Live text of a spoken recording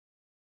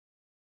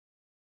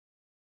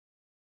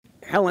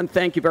Helen,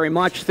 thank you very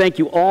much. Thank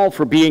you all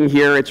for being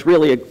here. It's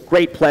really a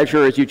great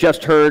pleasure. As you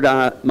just heard,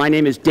 my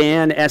name is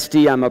Dan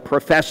Esty. I'm a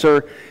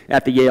professor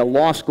at the Yale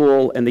Law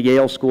School and the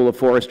Yale School of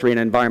Forestry and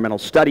Environmental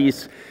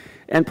Studies.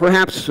 And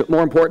perhaps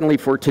more importantly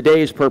for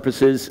today's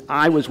purposes,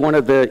 I was one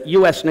of the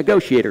U.S.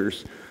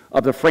 negotiators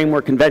of the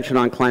Framework Convention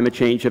on Climate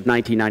Change of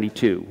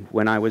 1992,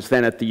 when I was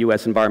then at the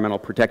U.S. Environmental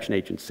Protection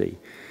Agency.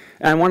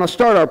 And I want to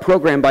start our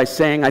program by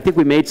saying I think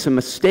we made some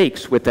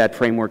mistakes with that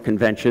Framework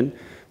Convention,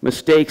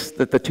 mistakes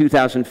that the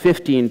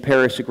 2015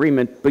 Paris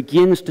Agreement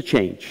begins to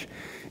change.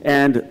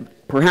 And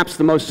perhaps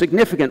the most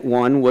significant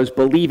one was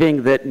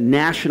believing that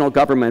national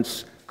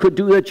governments could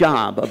do the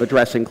job of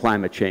addressing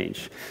climate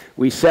change.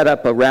 We set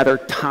up a rather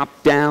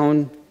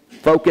top-down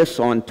focus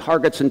on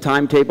targets and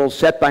timetables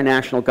set by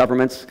national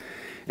governments,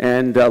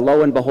 and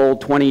lo and behold,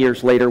 20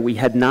 years later, we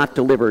had not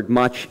delivered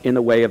much in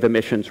the way of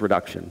emissions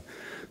reduction.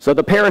 So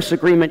the Paris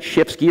Agreement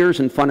shifts gears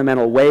in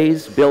fundamental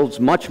ways, builds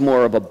much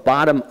more of a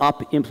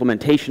bottom-up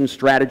implementation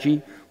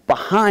strategy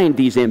behind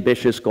these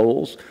ambitious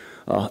goals,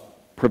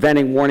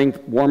 preventing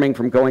warming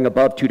from going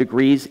above 2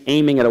 degrees,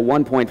 aiming at a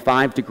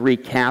 1.5 degree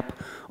cap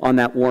on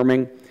that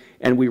warming.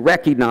 And we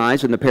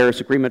recognize, and the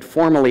Paris Agreement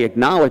formally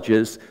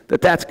acknowledges,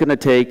 that that's going to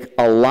take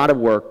a lot of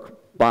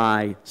work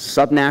by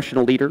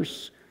subnational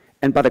leaders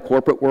and by the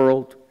corporate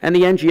world and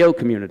the NGO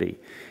community.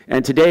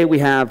 And today we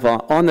have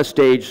on the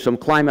stage some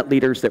climate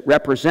leaders that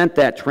represent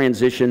that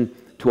transition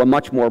to a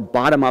much more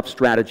bottom-up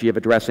strategy of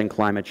addressing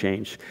climate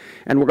change.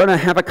 And we're going to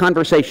have a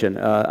conversation,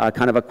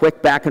 kind of a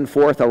quick back and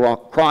forth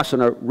across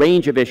a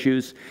range of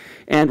issues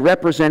and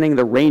representing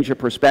the range of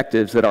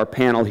perspectives that our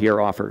panel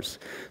here offers.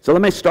 So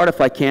let me start, if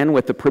I can,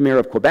 with the Premier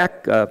of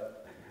Quebec,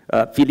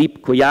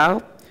 Philippe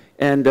Couillard.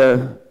 And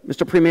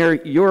Mr.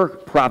 Premier, your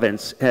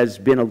province has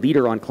been a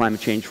leader on climate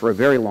change for a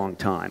very long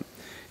time.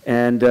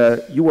 And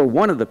you were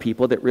one of the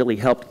people that really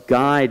helped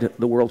guide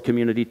the world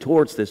community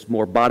towards this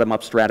more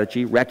bottom-up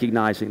strategy,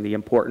 recognizing the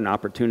important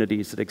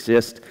opportunities that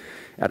exist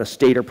at a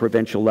state or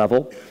provincial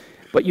level.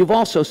 But you've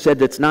also said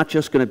that it's not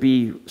just going to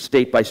be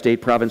state by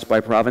state, province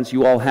by province.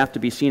 You all have to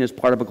be seen as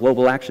part of a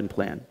global action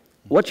plan.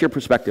 What's your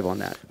perspective on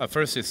that?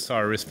 First, it's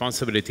our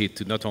responsibility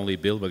to not only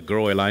build but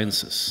grow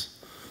alliances.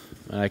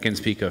 I can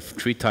speak of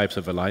 3 types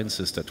of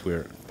alliances that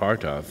we're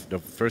part of. The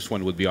first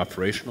one would be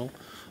operational.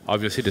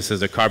 Obviously, this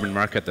is the carbon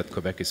market that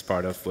Quebec is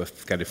part of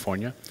with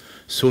California.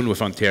 Soon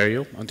with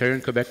Ontario. Ontario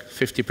and Quebec,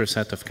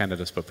 50% of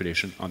Canada's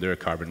population under a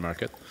carbon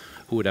market.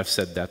 Who would have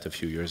said that a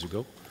few years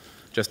ago?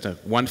 Just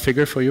one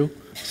figure for you,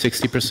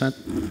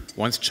 60%.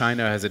 Once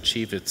China has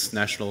achieved its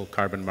national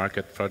carbon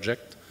market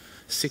project,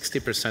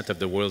 60% of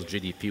the world's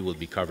GDP will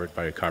be covered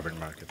by a carbon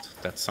market.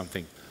 That's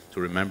something to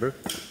remember,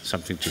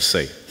 something to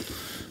say.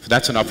 So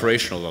that's an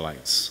operational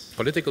alliance.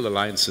 Political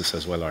alliances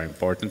as well are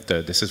important.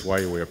 This is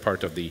why we're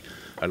part of the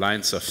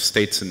Alliance of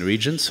States and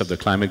Regions of the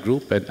Climate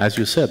Group. And as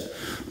you said,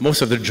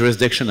 most of the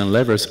jurisdiction and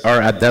levers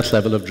are at that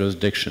level of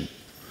jurisdiction.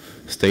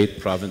 State,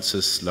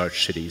 provinces,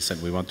 large cities,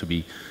 and we want to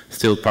be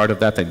still part of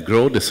that and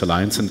grow this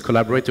alliance and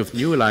collaborate with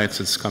new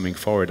alliances coming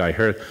forward. I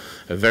heard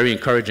a very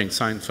encouraging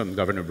sign from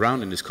Governor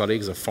Brown and his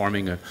colleagues of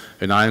forming an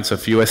alliance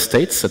of US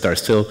states that are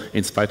still,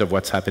 in spite of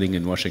what's happening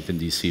in Washington,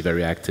 D.C.,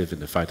 very active in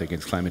the fight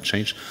against climate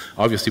change.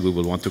 Obviously, we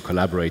will want to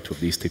collaborate with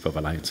these type of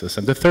alliances.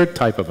 And the third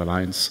type of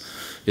alliance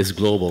is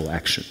global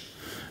action.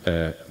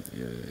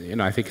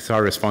 I think it's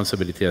our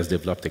responsibility as a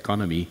developed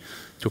economy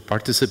to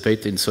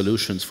participate in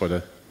solutions for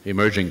the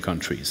emerging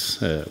countries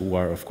who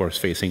are, of course,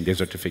 facing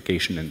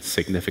desertification and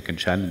significant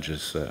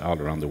challenges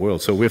all around the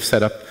world. So we've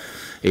set up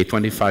a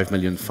 25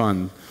 million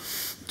fund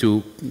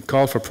to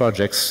call for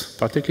projects,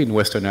 particularly in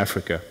Western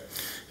Africa,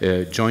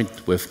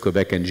 joint with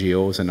Quebec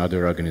NGOs and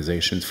other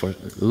organizations for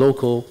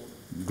local,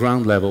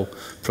 ground-level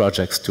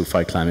projects to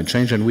fight climate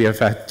change. And we have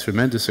had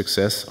tremendous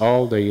success.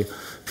 All the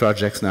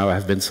projects now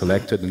have been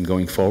selected and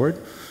going forward.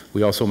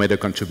 We also made a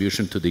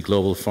contribution to the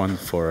Global Fund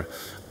for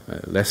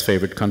Less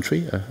Favored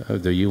Country,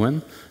 the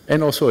UN,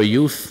 and also a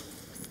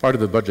youth, part of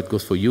the budget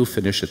goes for youth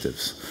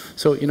initiatives.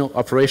 So,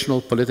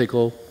 operational,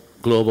 political,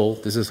 global,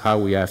 this is how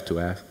we have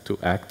to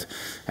act.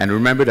 And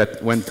remember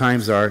that when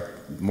times are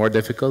more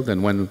difficult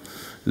and when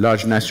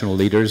large national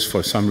leaders,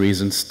 for some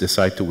reasons,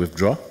 decide to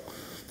withdraw,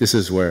 this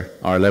is where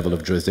our level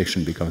of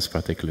jurisdiction becomes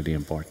particularly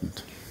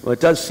important. Well, it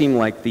does seem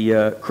like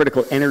the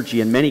critical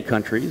energy in many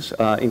countries,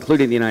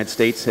 including the United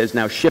States, has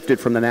now shifted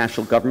from the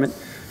national government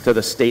to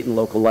the state and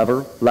local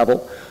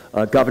level.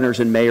 Governors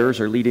and mayors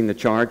are leading the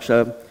charge.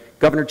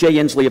 Governor Jay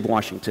Inslee of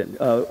Washington,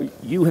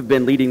 you have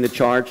been leading the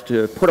charge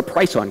to put a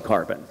price on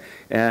carbon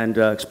and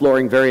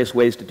exploring various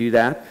ways to do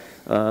that.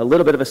 A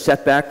little bit of a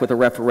setback with a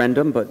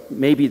referendum, but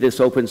maybe this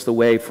opens the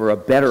way for a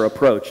better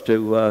approach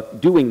to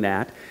doing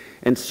that.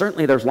 And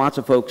certainly there's lots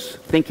of folks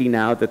thinking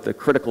now that the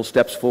critical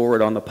steps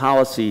forward on the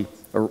policy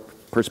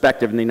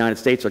perspective in the United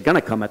States are going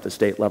to come at the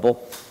state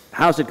level.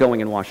 How's it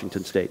going in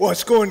Washington State? Well,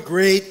 it's going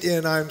great,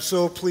 and I'm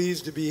so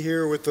pleased to be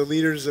here with the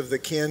leaders of the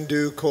Can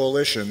Do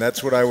Coalition.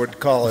 That's what I would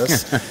call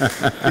us,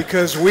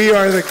 because we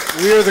are the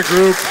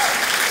group.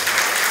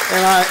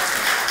 And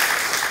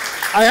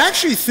I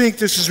actually think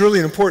this is really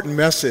an important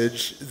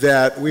message,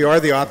 that we are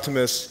the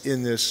optimists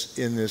in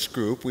this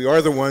group. We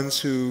are the ones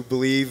who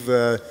believe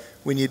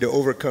we need to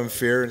overcome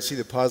fear and see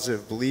the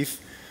positive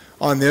belief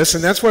on this,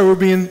 and that's why we're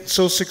being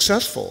so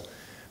successful.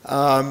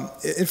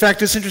 In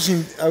fact, it's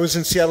interesting, I was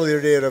in Seattle the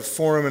other day at a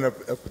forum, and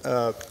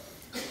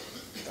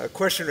a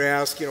questioner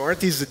asked, you know, aren't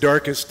these the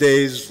darkest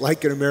days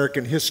like in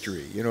American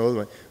history? You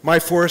know, my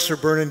forests are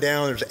burning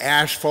down, there's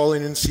ash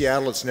falling in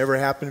Seattle, it's never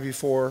happened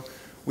before.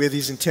 We have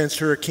these intense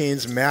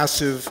hurricanes,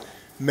 massive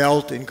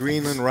melt in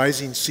Greenland,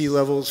 rising sea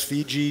levels,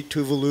 Fiji,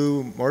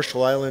 Tuvalu,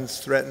 Marshall Islands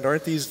threatened.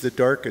 Aren't these the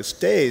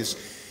darkest days?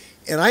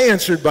 And I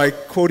answered by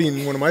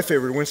quoting one of my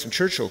favorite Winston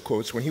Churchill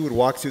quotes when he would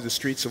walk through the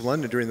streets of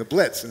London during the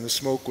Blitz, and the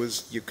smoke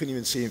was, you couldn't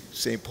even see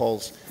St.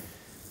 Paul's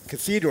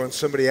Cathedral, and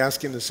somebody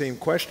asked him the same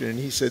question, and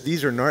he said,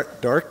 these are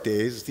not dark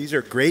days, these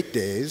are great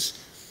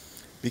days,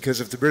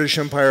 because if the British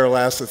Empire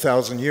lasts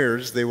 1,000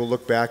 years, they will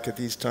look back at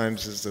these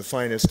times as the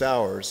finest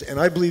hours. And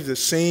I believe the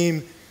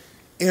same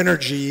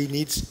energy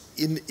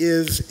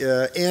is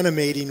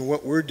animating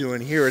what we're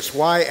doing here. It's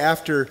why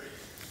after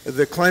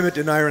the climate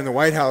denier in the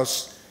White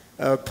House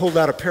pulled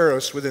out of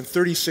Paris, within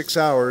 36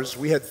 hours,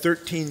 we had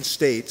 13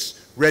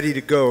 states ready to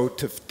go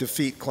to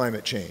defeat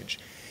climate change.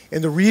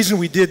 And the reason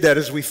we did that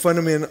is we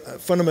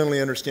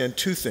fundamentally understand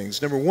two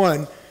things. Number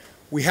one,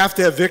 we have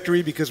to have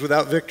victory, because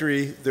without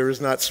victory, there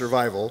is not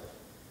survival.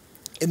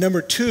 And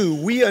number two,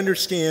 we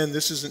understand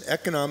this is an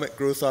economic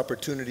growth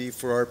opportunity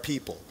for our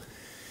people.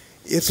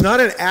 It's not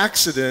an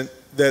accident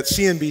that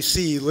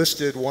CNBC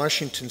listed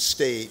Washington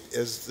State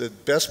as the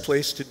best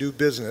place to do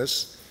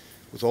business,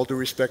 with all due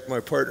respect to my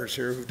partners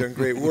here who've done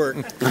great work,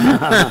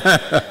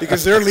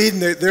 because they're leading,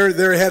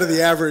 they're ahead of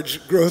the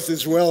average growth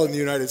as well in the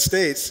United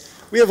States.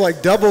 We have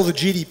like double the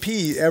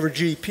GDP,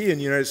 average GDP in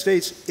the United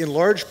States, in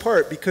large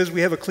part because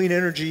we have a clean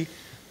energy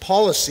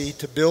policy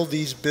to build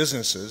these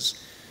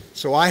businesses.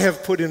 So I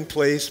have put in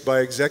place by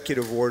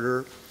executive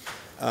order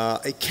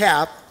a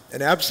cap,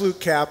 an absolute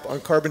cap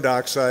on carbon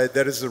dioxide.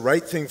 That is the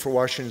right thing for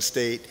Washington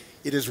State.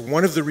 It is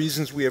one of the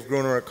reasons we have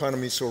grown our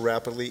economy so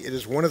rapidly. It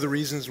is one of the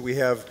reasons we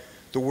have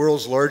the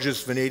world's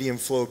largest vanadium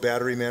flow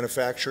battery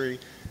manufacturing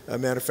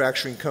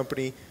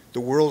company, the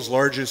world's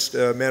largest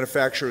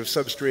manufacturer of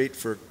substrate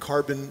for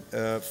carbon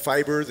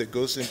fiber that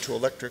goes into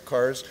electric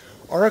cars.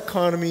 Our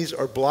economies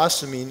are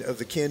blossoming of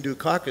the Can-Do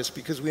caucus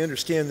because we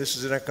understand this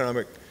is an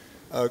economic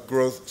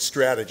growth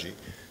strategy.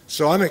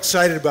 So I'm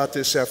excited about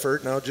this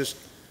effort, and I'll just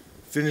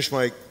finish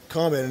my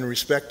comment in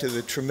respect to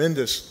the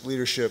tremendous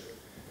leadership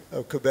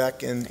of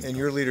Quebec and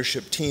your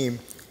leadership team.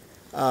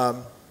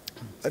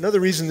 Another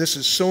reason this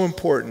is so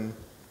important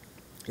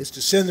is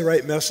to send the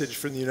right message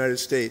from the United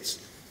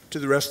States to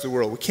the rest of the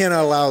world. We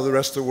cannot allow the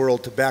rest of the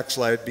world to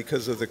backslide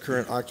because of the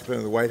current occupant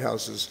of the White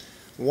House's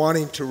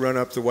wanting to run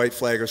up the white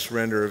flag of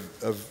surrender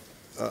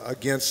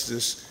against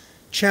this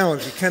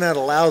challenge. We cannot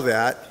allow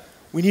that.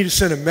 We need to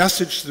send a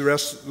message to the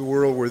rest of the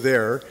world we're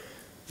there.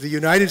 The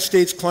United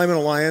States Climate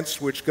Alliance,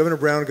 which Governor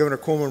Brown, Governor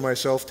Cuomo, and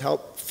myself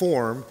helped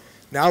form,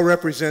 now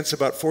represents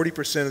about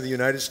 40% of the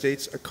United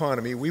States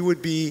economy. We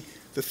would be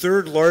the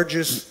third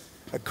largest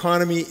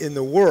economy in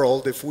the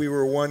world if we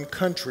were one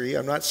country.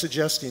 I'm not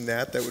suggesting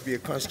that. That would be a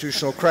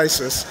constitutional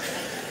crisis.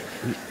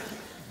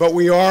 But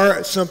we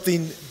are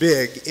something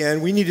big,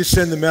 and we need to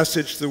send the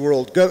message to the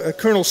world.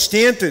 Colonel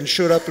Stanton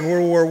showed up in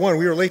World War I.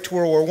 We were late to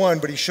World War I,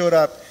 but he showed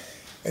up,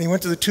 and he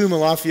went to the tomb of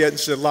Lafayette and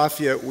said,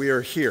 Lafayette, we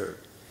are here.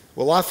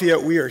 Well,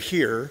 Lafayette, we are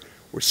here.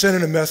 We're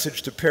sending a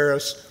message to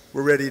Paris.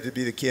 We're ready to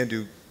be the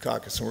Can-Do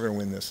caucus, and we're going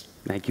to win this.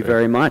 Thank you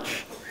very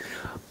much.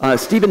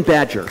 Stephen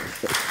Badger.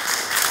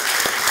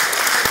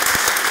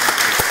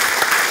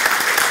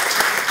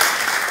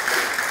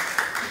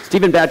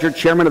 Stephen Badger,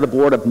 chairman of the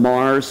board of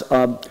Mars.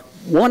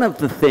 One of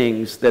the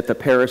things that the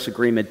Paris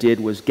Agreement did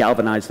was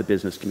galvanize the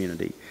business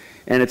community.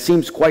 And it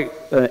seems quite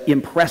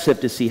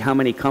impressive to see how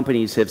many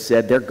companies have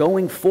said they're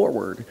going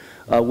forward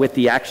with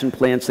the action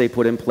plans they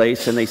put in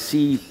place, and they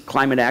see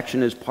climate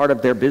action as part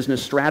of their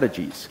business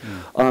strategies.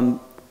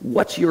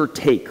 What's your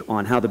take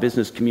on how the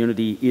business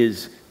community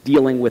is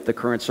dealing with the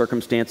current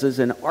circumstances,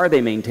 and are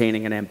they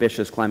maintaining an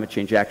ambitious climate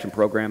change action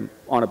program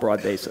on a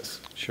broad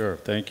basis? Sure,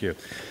 thank you.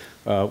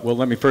 Well,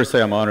 let me first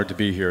say I'm honored to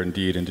be here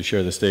indeed and to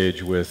share the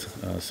stage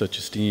with such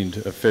esteemed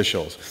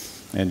officials,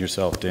 and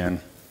yourself,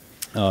 Dan.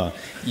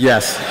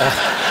 Yes,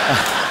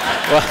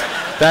 well,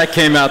 that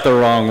came out the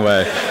wrong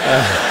way.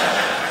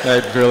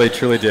 That really,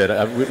 truly did.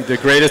 The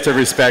greatest of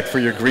respect for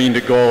your green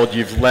to gold.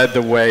 You've led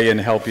the way in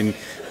helping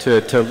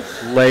to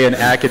lay an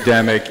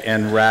academic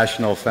and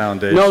rational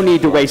foundation. No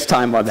need to waste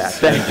time on that.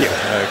 Thank you.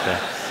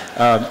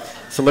 Okay.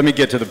 So let me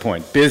get to the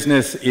point.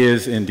 Business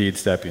is indeed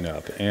stepping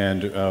up,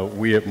 and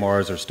we at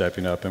Mars are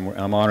stepping up, and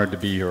I'm honored to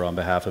be here on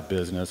behalf of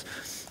business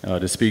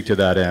to speak to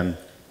that end.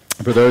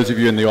 For those of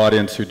you in the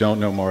audience who don't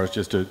know Mars,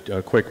 just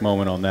a quick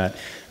moment on that.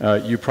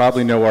 You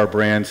probably know our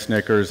brands,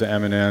 Snickers,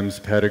 M&M's,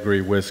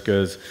 Pedigree,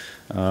 Whiskas,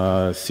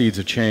 Seeds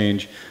of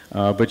Change,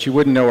 but you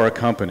wouldn't know our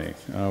company.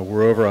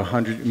 We're over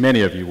 100,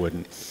 many of you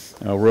wouldn't.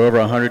 We're over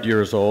 100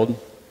 years old.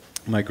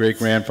 My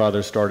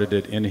great-grandfather started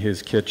it in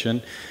his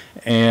kitchen,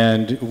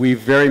 and we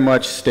very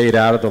much stayed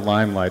out of the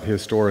limelight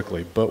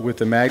historically. But with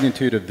the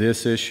magnitude of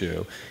this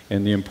issue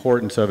and the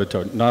importance of it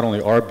to not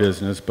only our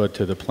business but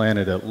to the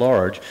planet at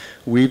large,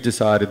 we've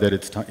decided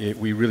that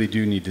we really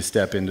do need to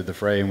step into the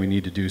fray, and we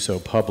need to do so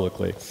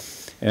publicly.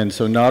 And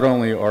so not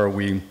only are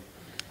we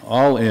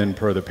all in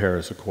per the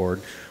Paris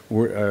Accord,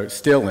 we're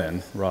still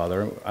in,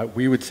 rather,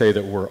 we would say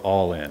that we're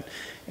all in.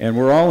 And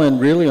we're all in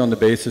really on the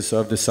basis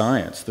of the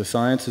science. The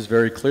science is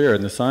very clear,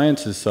 and the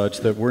science is such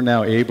that we're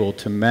now able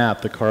to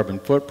map the carbon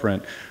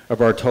footprint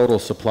of our total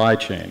supply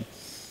chain.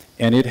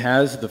 And it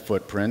has the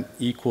footprint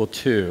equal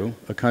to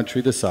a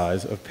country the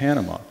size of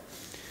Panama.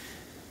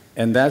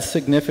 And that's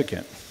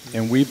significant,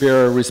 and we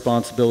bear a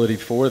responsibility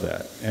for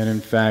that. And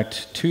in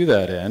fact, to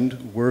that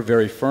end, we're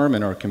very firm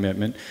in our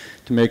commitment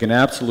to make an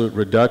absolute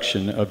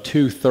reduction of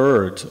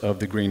 2/3 of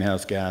the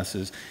greenhouse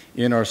gases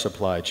in our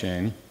supply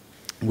chain,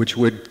 which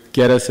would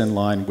get us in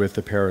line with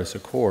the Paris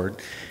Accord,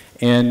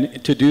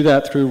 and to do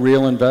that through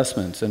real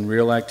investments and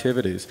real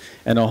activities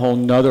and a whole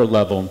nother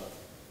level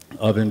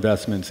of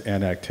investments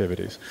and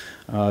activities.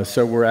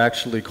 So we're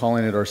actually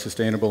calling it our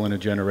Sustainable in a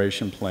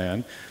Generation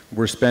Plan.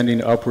 We're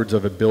spending upwards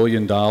of $1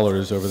 billion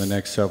over the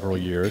next several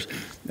years,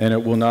 and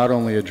it will not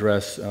only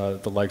address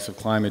the likes of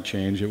climate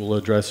change, it will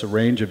address a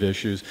range of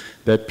issues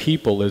that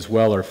people as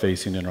well are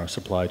facing in our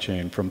supply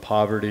chain, from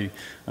poverty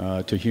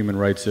to human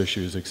rights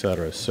issues, et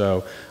cetera.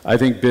 So I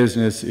think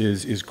business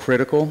is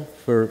critical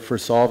for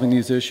solving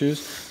these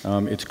issues.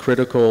 It's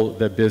critical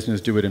that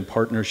business do it in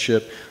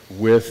partnership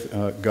with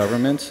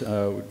governments,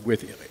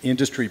 with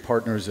industry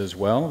partners as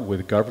well,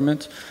 with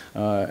governments,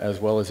 as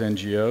well as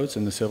NGOs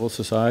and the civil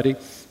society.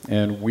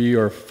 And we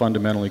are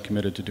fundamentally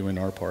committed to doing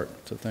our part.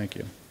 So thank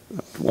you.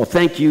 Well,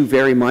 thank you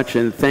very much,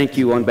 and thank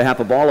you on behalf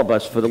of all of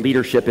us for the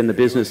leadership in the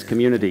business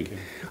community.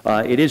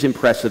 It is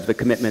impressive the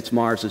commitments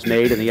Mars has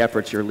made and the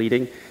efforts you're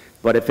leading.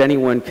 But if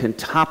anyone can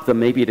top them,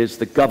 maybe it is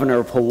the governor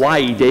of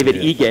Hawaii, David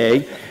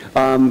Ige.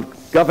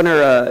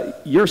 Governor,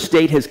 your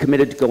state has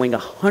committed to going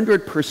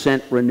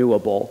 100%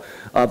 renewable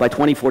by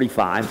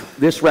 2045.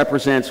 This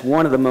represents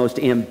one of the most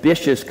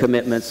ambitious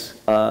commitments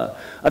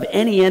of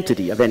any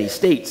entity, of any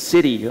state,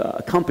 city,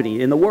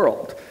 company in the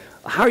world.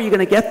 How are you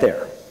going to get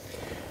there?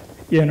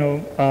 You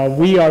know,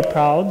 we are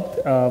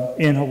proud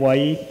in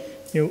Hawaii.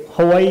 You know,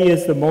 Hawaii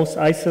is the most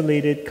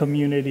isolated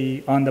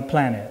community on the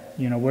planet.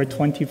 You know, we're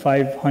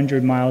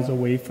 2,500 miles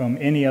away from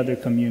any other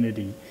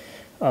community.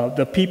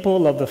 The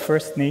people of the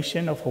First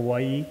Nation of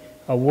Hawaii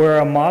were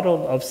a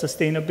model of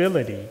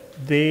sustainability.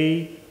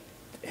 They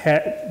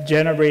had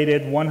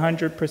generated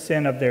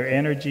 100% of their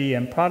energy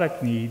and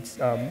product needs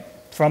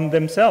from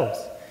themselves.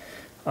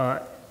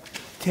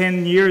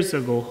 10 years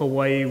ago,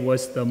 Hawaii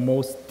was the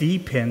most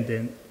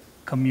dependent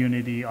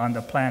community on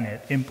the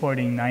planet,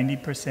 importing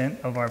 90%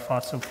 of our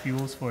fossil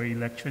fuels for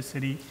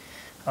electricity,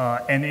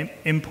 and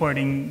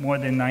importing more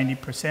than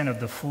 90% of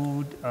the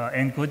food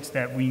and goods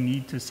that we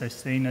need to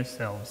sustain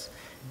ourselves.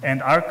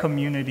 And our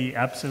community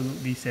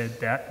absolutely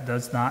said that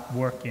does not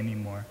work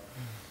anymore.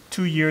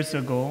 2 years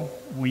ago,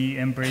 we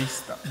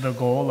embraced the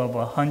goal of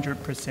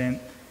 100%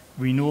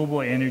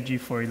 renewable energy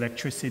for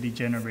electricity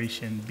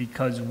generation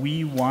because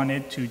we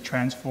wanted to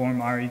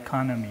transform our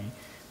economy.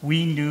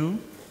 We knew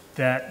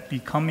that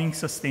becoming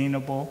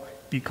sustainable,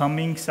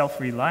 becoming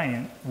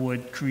self-reliant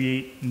would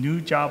create new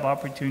job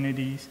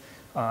opportunities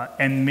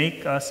and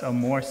make us a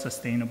more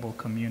sustainable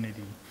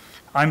community.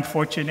 I'm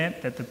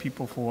fortunate that the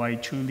people of Hawaii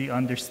truly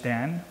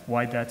understand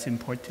why that's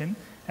important,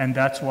 and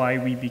that's why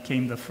we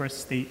became the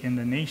first state in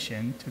the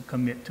nation to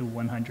commit to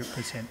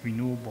 100%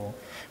 renewable.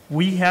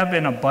 We have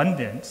an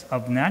abundance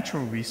of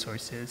natural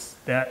resources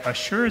that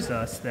assures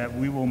us that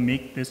we will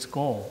make this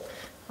goal.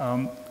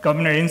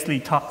 Governor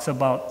Inslee talks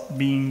about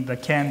being the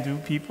can-do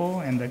people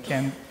and the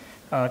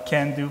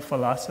can-do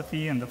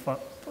philosophy and the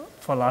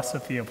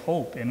philosophy of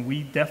hope, and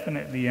we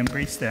definitely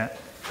embrace that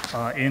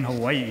in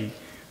Hawaii.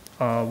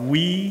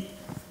 We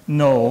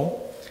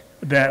know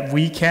that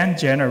we can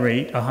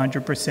generate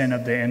 100%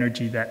 of the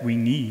energy that we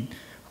need.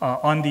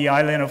 On the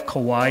island of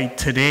Kauai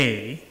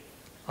today,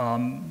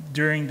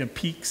 during the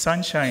peak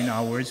sunshine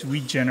hours,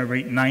 we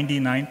generate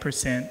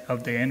 99%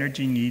 of the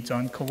energy needs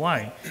on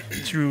Kauai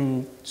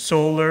through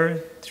solar,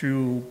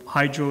 through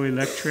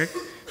hydroelectric,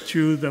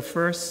 through the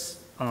first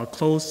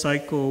closed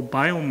cycle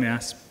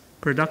biomass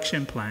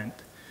production plant.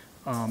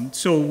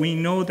 So we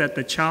know that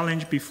the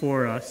challenge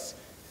before us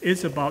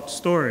is about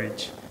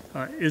storage,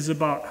 is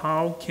about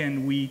how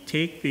can we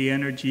take the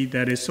energy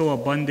that is so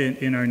abundant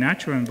in our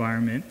natural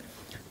environment,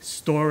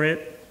 store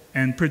it,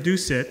 and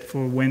produce it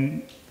for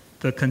when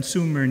the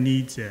consumer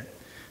needs it.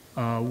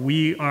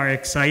 We are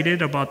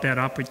excited about that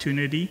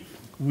opportunity.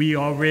 We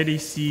already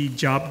see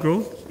job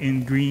growth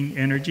in green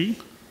energy.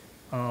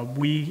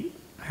 We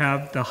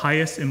have the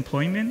highest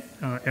employment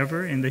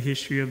ever in the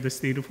history of the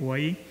state of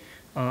Hawaii.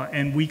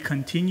 And we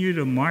continue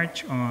to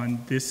march on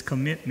this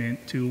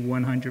commitment to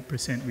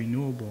 100%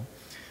 renewable.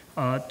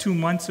 2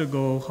 months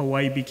ago,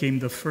 Hawaii became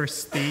the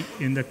first state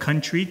in the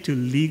country to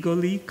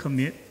legally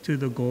commit to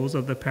the goals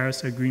of the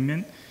Paris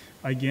Agreement.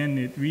 again,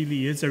 it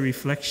really is a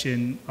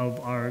reflection of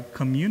our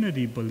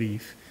community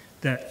belief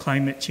that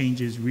climate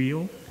change is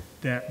real,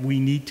 that we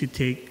need to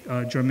take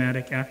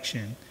dramatic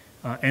action,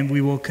 and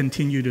we will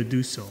continue to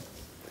do so.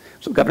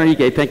 So, Governor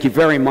Ige, thank you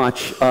very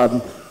much.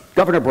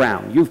 Governor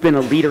Brown, you've been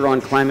a leader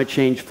on climate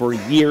change for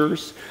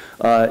years.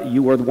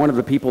 You were one of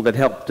the people that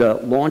helped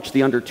launch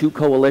the Under 2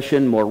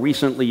 Coalition. More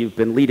recently, you've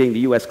been leading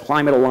the U.S.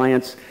 Climate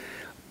Alliance.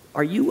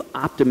 Are you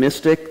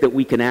optimistic that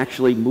we can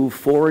actually move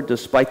forward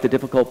despite the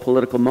difficult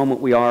political moment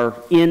we are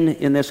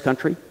in this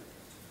country?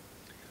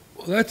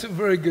 Well, that's a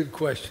very good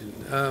question.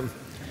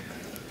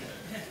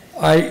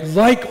 I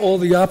like all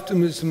the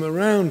optimism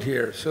around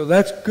here, so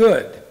that's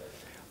good.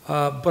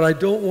 But I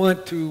don't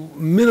want to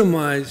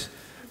minimize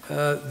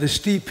the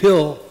steep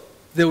hill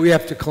that we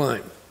have to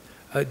climb.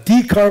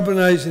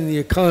 Decarbonizing the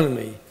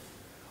economy,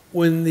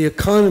 when the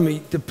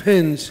economy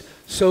depends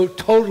so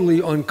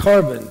totally on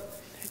carbon,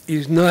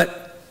 is not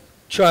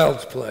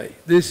child's play.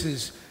 This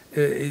is,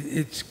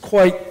 it's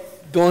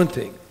quite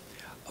daunting.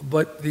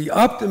 But the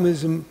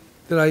optimism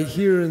that I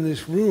hear in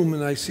this room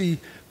and I see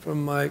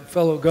from my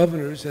fellow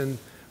governors and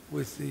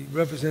with the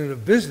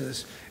representative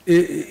business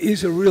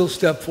is a real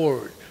step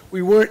forward.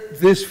 We weren't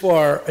this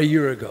far a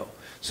year ago,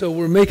 so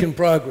we're making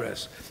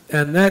progress.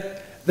 And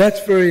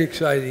that's very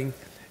exciting.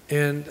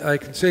 And I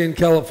can say in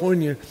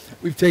California,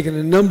 we've taken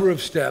a number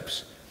of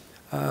steps,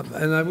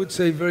 and I would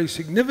say very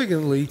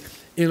significantly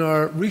in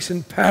our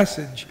recent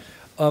passage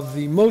of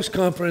the most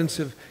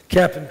comprehensive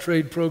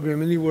cap-and-trade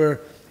program anywhere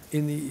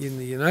in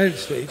the United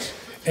States,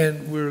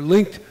 and we're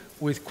linked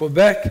with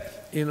Quebec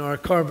in our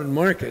carbon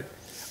market.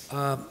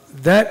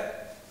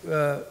 That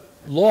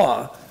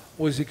law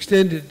was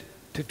extended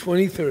to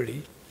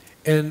 2030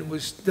 and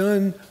was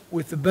done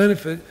with the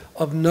benefit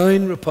of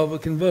 9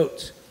 Republican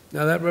votes.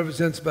 Now that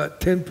represents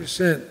about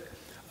 10%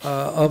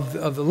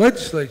 of the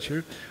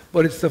legislature,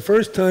 but it's the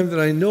first time that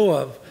I know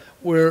of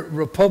where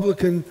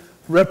Republican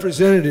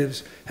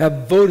representatives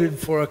have voted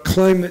for a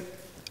climate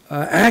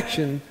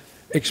action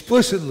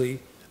explicitly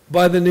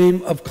by the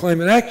name of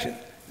climate action.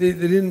 They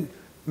didn't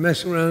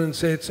mess around and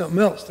say it's something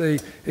else. They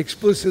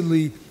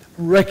explicitly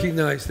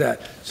recognize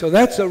that. So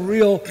that's a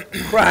real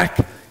crack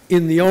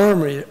in the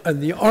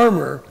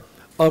armor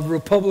of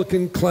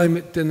Republican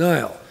climate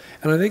denial.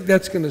 And I think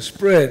that's going to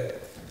spread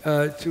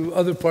to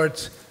other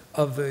parts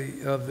of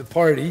the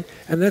party,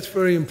 and that's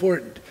very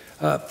important.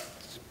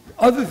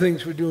 Other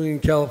things we're doing in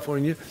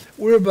California,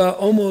 we're about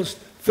almost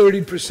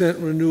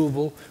 30%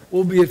 renewable.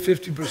 We'll be at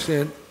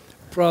 50%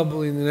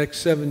 probably in the next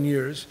 7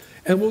 years,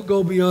 and we'll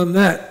go beyond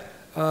that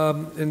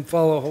and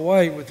follow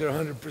Hawaii with their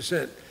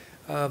 100%.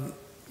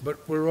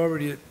 But we're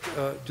already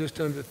at just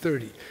under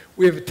 30.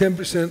 We have a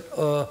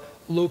 10%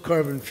 low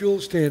carbon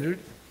fuel standard,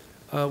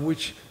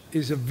 which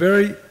is a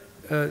very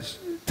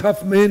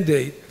tough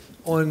mandate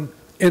on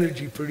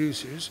energy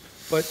producers,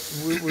 but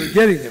we're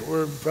getting there.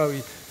 We're probably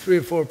 3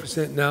 or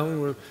 4% now,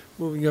 and we're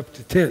moving up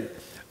to 10.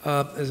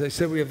 As I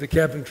said, we have the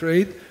cap and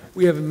trade.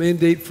 We have a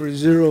mandate for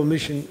zero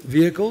emission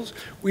vehicles.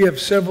 We have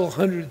several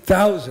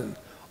 100,000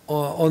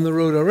 on the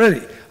road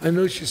already. I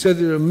know she said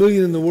there are 1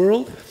 million in the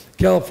world.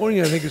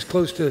 California, I think, is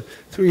close to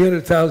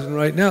 300,000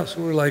 right now, so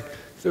we're like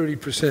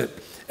 30%.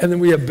 And then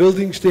we have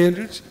building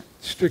standards,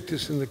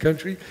 strictest in the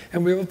country,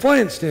 and we have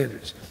appliance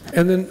standards.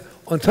 And then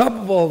on top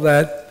of all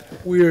that,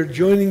 we are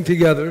joining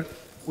together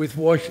with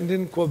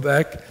Washington,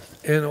 Quebec,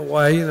 and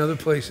Hawaii and other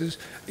places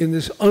in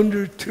this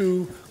Under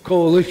 2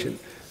 coalition.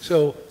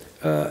 So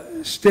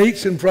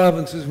states and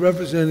provinces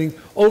representing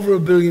over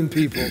 1 billion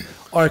people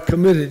are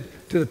committed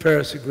to the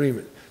Paris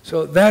Agreement.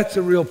 So that's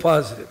a real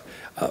positive.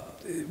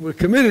 We're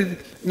committed,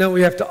 now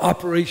we have to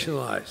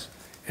operationalize.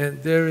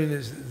 And therein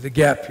is the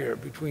gap here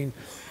between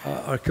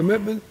our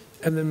commitment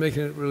and then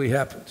making it really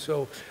happen.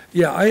 So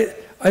yeah,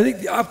 I think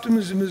the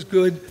optimism is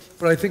good,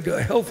 but I think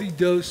a healthy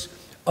dose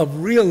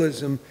of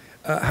realism,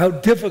 how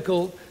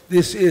difficult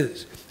this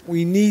is.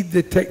 We need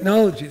the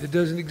technology that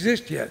doesn't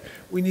exist yet.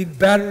 We need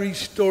battery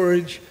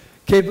storage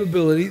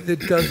capability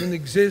that doesn't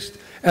exist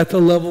at the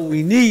level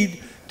we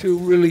need to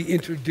really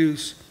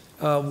introduce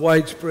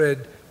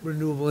widespread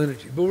renewable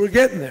energy. But we're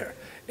getting there.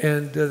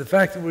 And the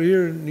fact that we're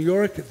here in New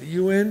York at the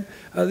UN,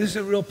 this is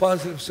a real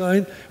positive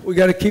sign. We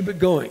got to keep it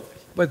going.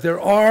 But there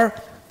are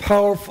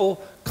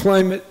powerful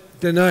climate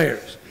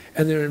deniers,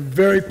 and they're in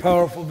very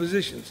powerful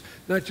positions.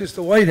 Not just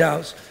the White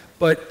House,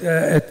 but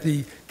at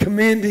the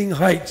commanding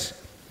heights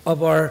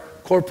of our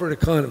corporate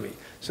economy.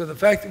 So the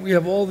fact that we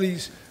have all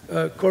these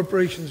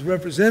corporations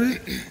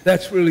represented,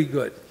 that's really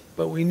good.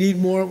 But we need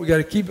more. We got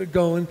to keep it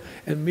going.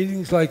 And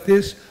meetings like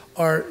this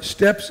are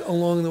steps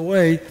along the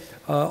way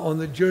on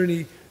the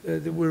journey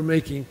that we're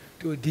making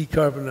to a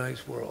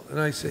decarbonized world. And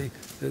I say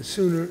the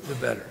sooner the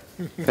better.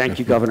 Thank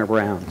you, Governor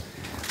Brown.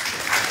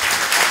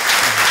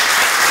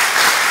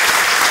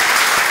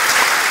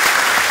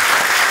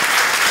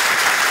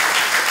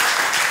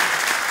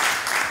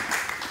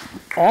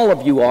 All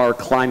of you are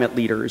climate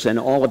leaders, and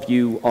all of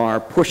you are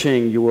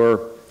pushing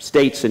your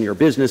states and your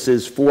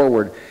businesses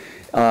forward,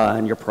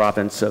 and your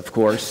province, of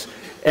course.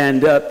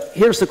 And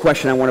here's the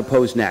question I want to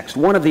pose next.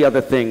 One of the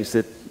other things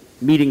that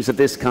meetings of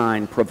this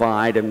kind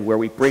provide, and where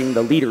we bring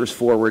the leaders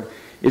forward,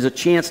 is a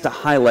chance to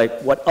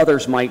highlight what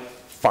others might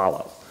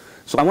follow.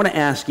 So I want to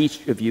ask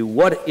each of you,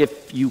 what,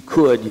 if you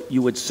could,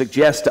 you would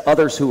suggest to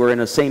others who are in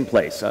the same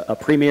place, a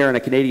premier in a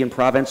Canadian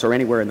province or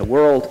anywhere in the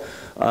world,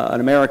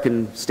 an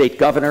American state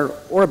governor,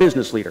 or a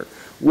business leader?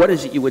 What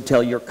is it you would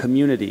tell your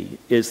community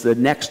is the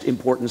next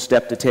important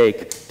step to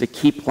take to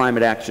keep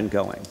climate action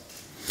going?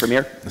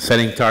 Premier?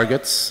 Setting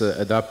targets,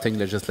 adopting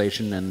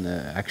legislation and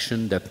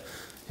action that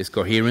is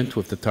coherent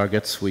with the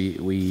targets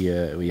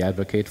we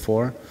advocate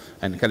for.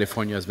 And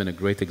California has been a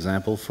great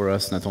example for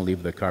us, not only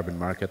with the carbon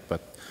market,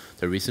 but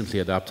the recently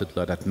adopted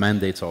law that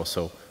mandates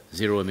also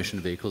zero-emission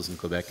vehicles in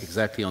Quebec,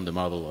 exactly on the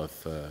model of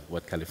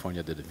what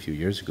California did a few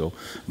years ago.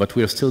 But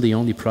we are still the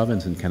only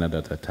province in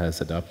Canada that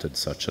has adopted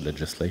such a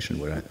legislation,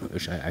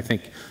 which I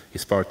think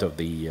is part of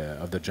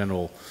the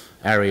general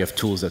array of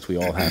tools that we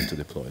all have to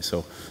deploy.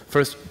 So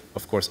first,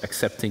 of course,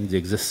 accepting the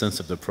existence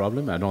of the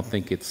problem. I don't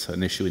think it's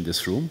an issue in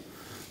this room,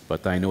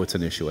 but I know it's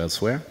an issue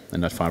elsewhere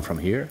and not far from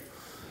here.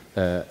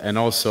 And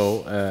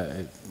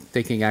also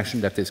taking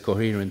action that is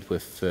coherent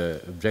with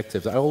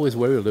objectives. I always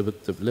worry a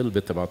little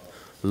bit about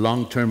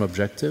long-term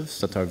objectives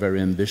that are very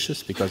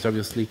ambitious, because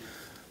obviously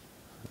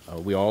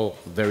we're all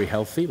very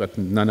healthy, but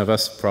none of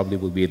us probably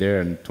will be there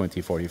in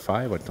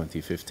 2045 or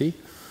 2050.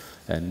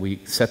 And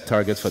we set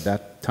targets for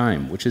that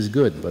time, which is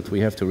good, but we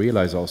have to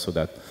realize also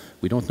that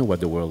we don't know what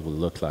the world will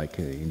look like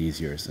in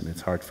these years, and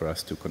it's hard for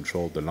us to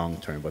control the long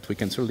term. But we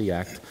can certainly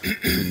act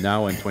between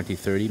now and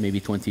 2030, maybe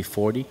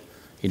 2040,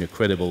 in a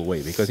credible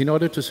way. Because in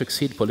order to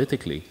succeed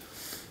politically,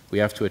 we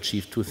have to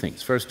achieve two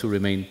things. First, to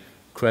remain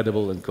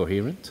credible and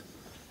coherent,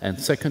 and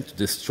second, to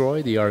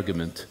destroy the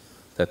argument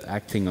that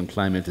acting on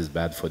climate is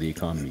bad for the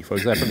economy. For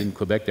example, in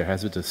Quebec, there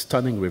has been a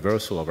stunning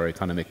reversal of our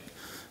economic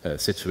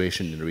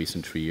situation in the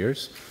recent 3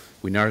 years.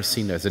 We now are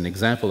seen as an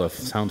example of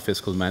sound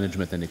fiscal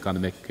management and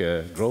economic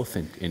growth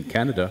in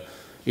Canada,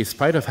 in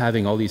spite of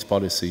having all these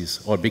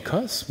policies, or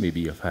because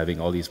maybe of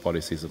having all these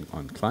policies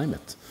on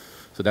climate.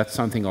 So that's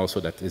something also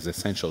that is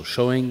essential,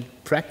 showing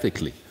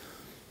practically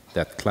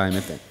that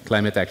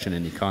climate action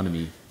and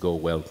economy go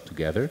well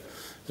together.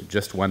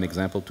 Just one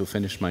example to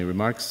finish my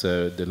remarks. One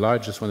of the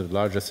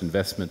largest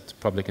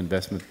public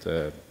investment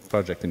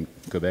project in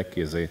Quebec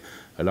is a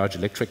large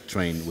electric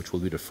train, which will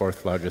be the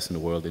 4th largest in the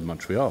world in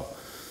Montreal,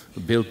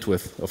 built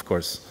with, of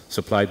course,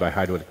 supplied by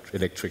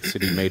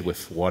hydroelectricity made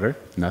with water,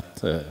 not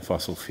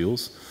fossil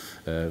fuels.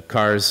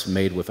 Cars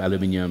made with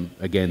aluminum,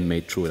 again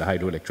made through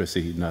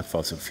hydroelectricity, not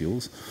fossil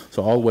fuels.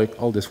 So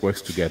all this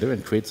works together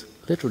and creates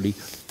literally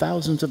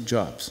thousands of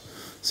jobs.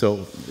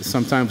 So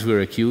sometimes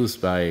we're accused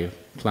by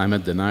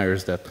climate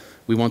deniers that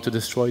we want to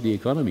destroy the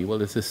economy. Well,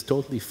 this is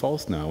totally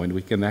false now, and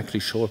we can actually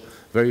show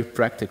very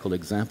practical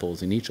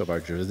examples in each of our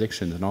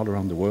jurisdictions and all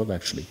around the world,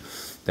 actually,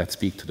 that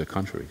speak to the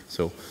contrary.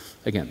 So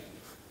again,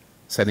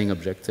 setting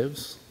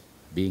objectives,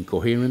 being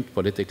coherent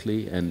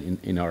politically and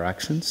in our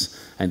actions,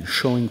 and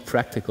showing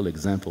practical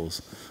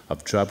examples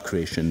of job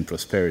creation and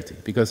prosperity.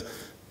 Because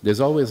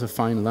there's always a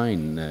fine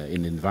line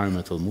in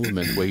environmental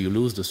movement where you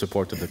lose the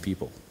support of the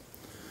people.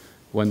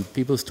 When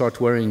people start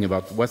worrying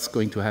about what's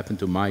going to happen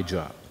to my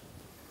job,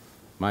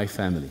 my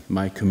family,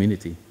 my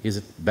community, is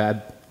it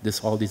bad,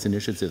 all these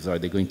initiatives, are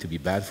they going to be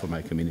bad for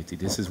my community?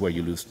 This is where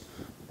you lose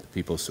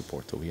people's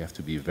support. So we have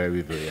to be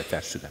very, very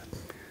attached to that.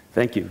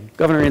 Thank you.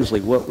 Governor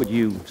Inslee, what would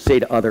you say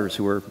to others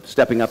who are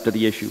stepping up to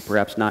the issue,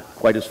 perhaps not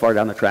quite as far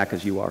down the track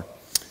as you are?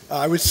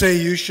 I would say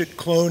you should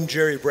clone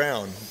Jerry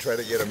Brown and try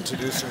to get him to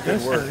do some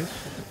good work.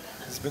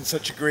 He's been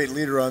such a great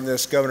leader on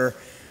this, Governor.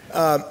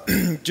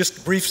 Just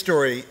a brief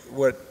story,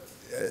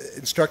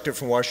 instructive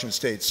from Washington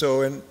State.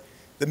 So in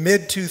the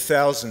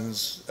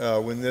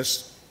mid-2000s, when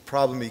this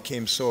problem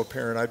became so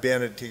apparent, I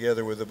banded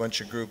together with a bunch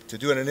of groups to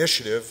do an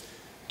initiative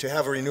to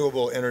have a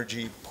renewable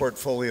energy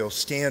portfolio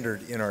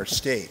standard in our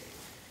state.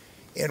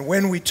 And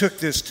when we took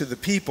this to the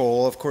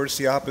people, of course,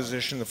 the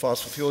opposition, the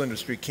fossil fuel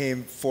industry,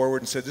 came forward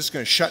and said, this is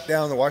going to shut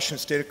down the Washington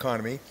state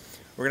economy.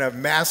 We're going to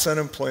have mass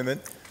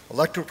unemployment.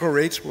 Electrical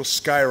rates will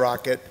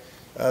skyrocket.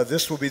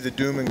 This will be the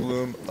doom and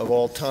gloom of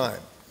all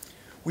time.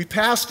 We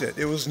passed it.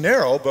 It was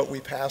narrow, but we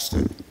passed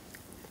it.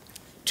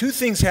 Two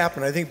things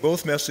happened. I think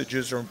both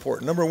messages are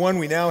important. Number one,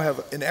 we now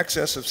have in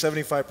excess of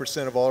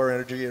 75% of all our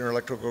energy in our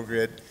electrical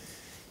grid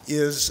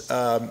is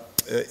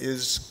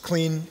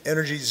clean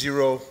energy,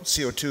 zero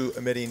CO2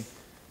 emitting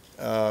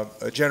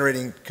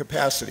generating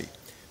capacity.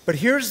 But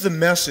here's the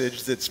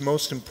message that's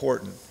most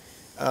important.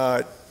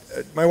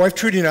 My wife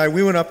Trudy and I,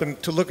 we went up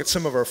to look at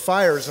some of our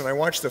fires, and I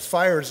watched the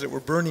fires that were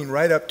burning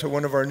right up to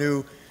one of our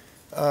new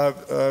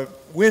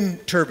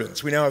wind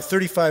turbines. We now have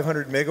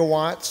 3,500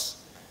 megawatts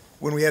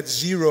when we had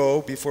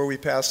 0 before we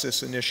passed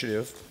this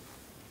initiative.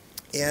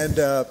 And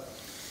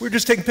we were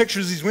just taking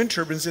pictures of these wind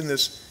turbines, and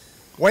this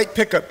white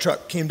pickup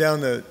truck came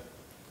down the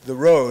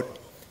road,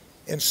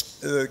 and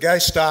the guy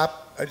stopped.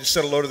 I just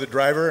said hello to the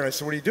driver, and I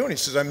said, what are you doing? He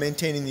says, I'm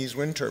maintaining these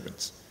wind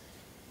turbines.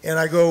 And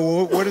I go,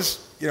 well, what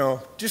is,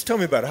 just tell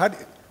me about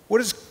it. What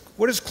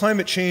does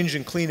climate change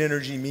and clean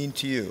energy mean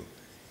to you?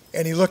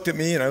 And he looked at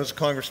me, and I was a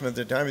congressman at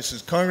the time. He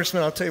says,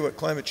 "Congressman, I'll tell you what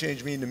climate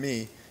change means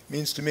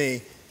to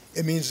me.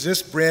 It means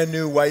this brand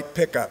new white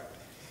pickup."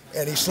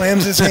 And he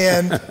slams his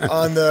hand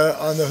on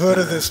the hood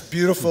of this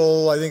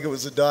beautiful, I think it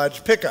was a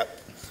Dodge pickup.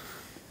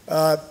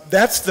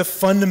 That's the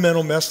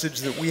fundamental message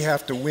that we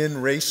have to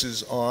win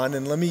races on.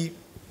 And let me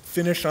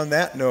finish on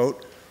that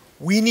note.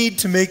 We need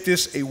to make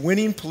this a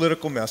winning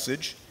political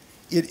message.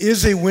 It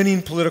is a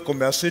winning political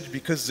message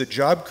because the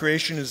job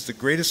creation is the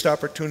greatest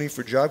opportunity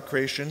for job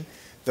creation.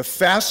 The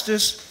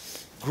fastest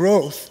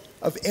growth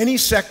of any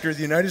sector of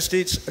the United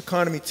States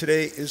economy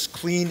today is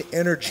clean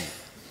energy.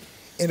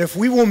 And if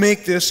we will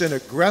make this an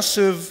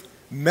aggressive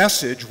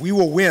message, we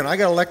will win. I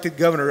got elected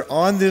governor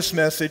on this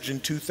message in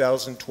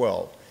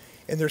 2012.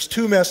 And there's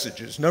two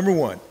messages. Number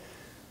one,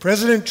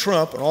 President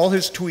Trump and all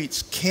his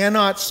tweets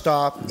cannot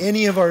stop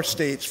any of our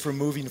states from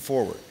moving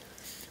forward.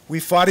 We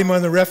fought him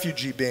on the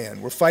refugee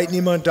ban. We're fighting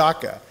him on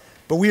DACA.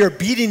 But we are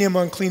beating him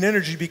on clean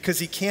energy because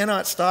he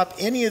cannot stop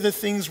any of the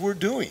things we're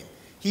doing.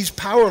 He's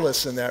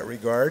powerless in that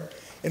regard,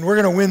 and we're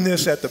going to win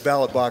this at the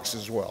ballot box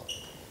as well.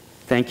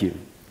 Thank you.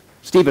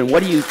 Stephen,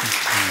 what do you...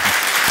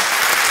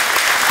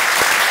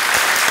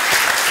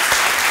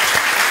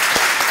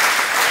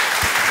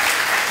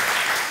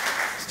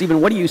 Stephen,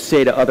 what do you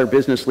say to other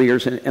business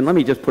leaders? And let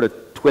me just put a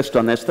twist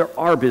on this. There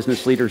are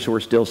business leaders who are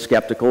still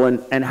skeptical,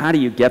 and how do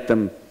you get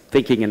them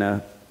thinking in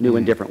a new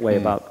and different way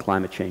about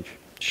climate change?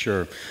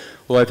 Sure.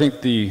 Well, I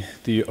think the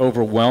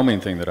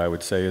overwhelming thing that I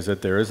would say is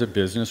that there is a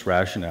business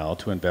rationale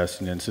to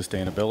investing in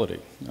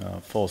sustainability,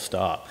 full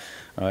stop.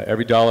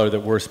 Every dollar that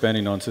we're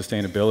spending on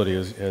sustainability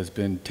has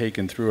been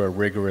taken through a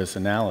rigorous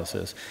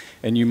analysis.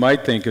 And you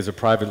might think as a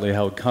privately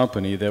held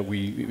company that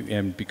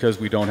and because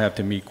we don't have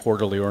to meet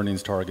quarterly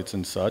earnings targets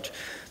and such,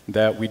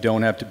 that we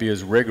don't have to be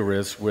as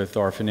rigorous with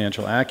our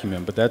financial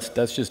acumen, but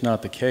that's just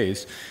not the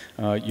case.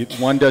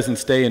 One doesn't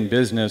stay in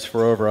business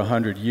for over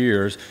 100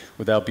 years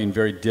without being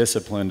very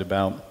disciplined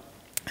about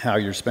how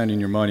you're spending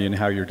your money and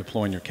how you're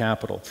deploying your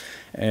capital.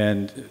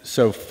 And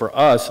so for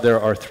us, there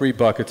are three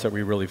buckets that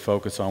we really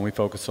focus on. We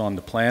focus on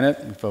the planet,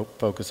 we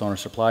focus on our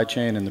supply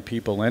chain and the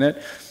people in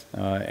it,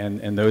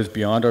 and those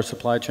beyond our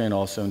supply chain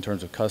also in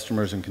terms of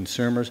customers and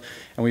consumers,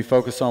 and we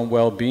focus on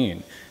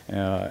well-being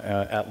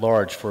at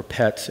large for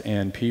pets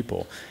and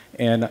people.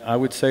 And I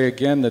would say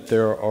again that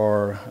there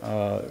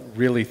are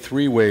really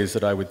three ways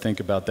that I would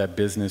think about that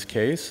business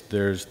case.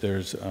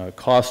 There's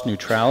cost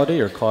neutrality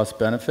or cost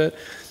benefit,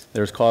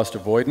 there's cost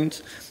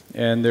avoidance,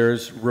 and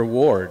there's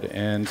reward.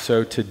 And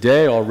so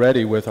today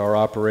already with our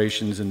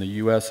operations in the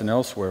US and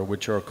elsewhere,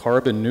 which are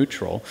carbon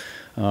neutral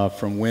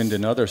from wind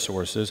and other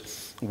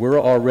sources, we're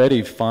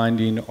already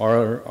finding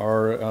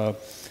our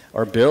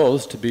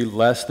bills to be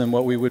less than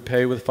what we would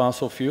pay with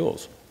fossil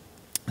fuels.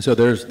 So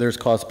there's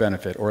cost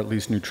benefit, or at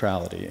least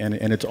neutrality, and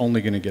it's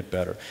only going to get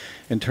better.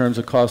 In terms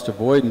of cost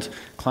avoidance,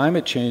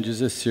 climate change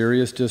is a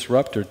serious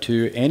disruptor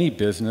to any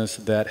business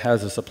that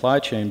has a supply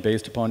chain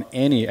based upon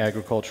any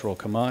agricultural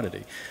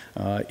commodity.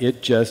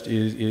 It just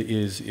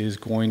is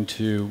going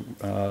to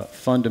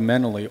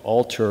fundamentally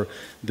alter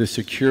the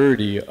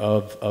security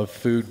of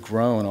food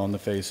grown on the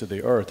face of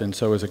the earth. And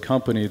so as a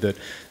company that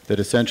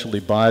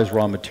essentially buys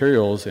raw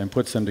materials and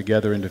puts them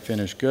together into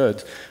finished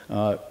goods,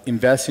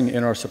 investing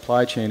in our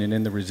supply chain and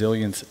in the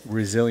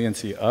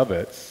resiliency of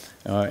it,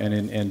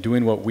 and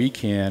doing what we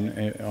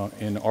can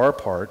in our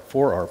part,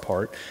 for our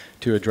part,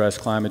 to address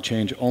climate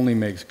change only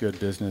makes good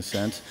business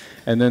sense.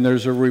 And then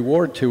there's a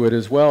reward to it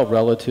as well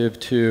relative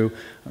to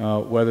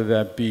whether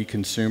that be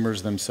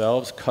consumers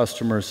themselves,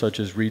 customers such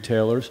as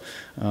retailers,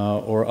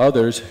 or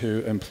others,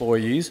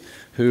 employees,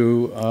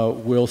 who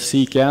will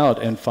seek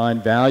out and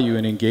find value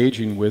in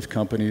engaging with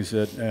companies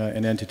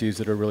and entities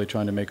that are really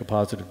trying to make a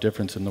positive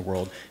difference in the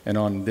world, and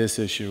on this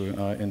issue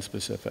in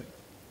specific.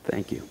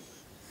 Thank you.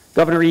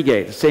 Governor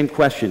Ige, the same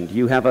question. Do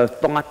you have a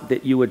thought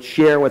that you would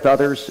share with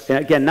others? And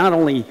again, not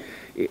only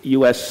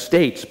U.S.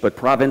 states, but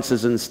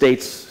provinces and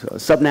states,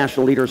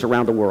 subnational leaders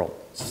around the world.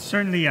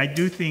 Certainly, I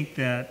do think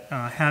that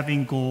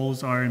having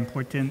goals are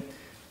important.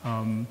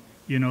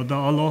 You know, the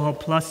Aloha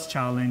Plus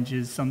Challenge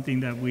is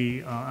something that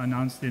we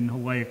announced in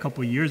Hawaii a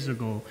couple years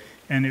ago,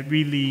 and it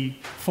really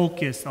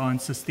focused on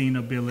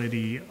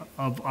sustainability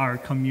of our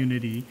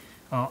community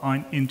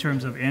in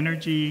terms of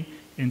energy,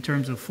 in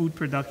terms of food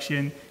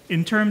production,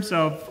 in terms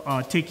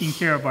of taking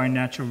care of our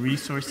natural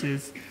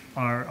resources,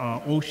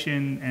 our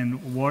ocean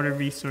and water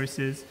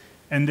resources,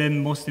 and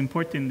then most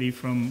importantly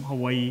from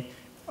Hawaii,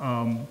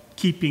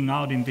 keeping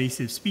out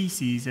invasive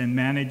species and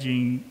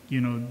managing,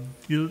 you know,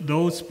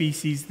 those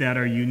species that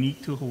are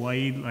unique to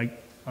Hawaii,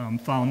 like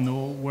found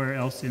nowhere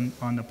else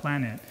on the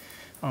planet.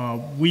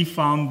 We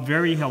found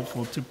very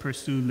helpful to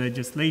pursue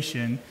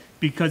legislation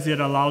because it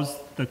allows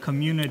the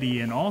community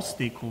and all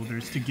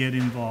stakeholders to get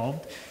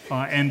involved,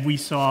 and we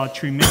saw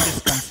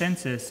tremendous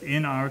consensus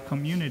in our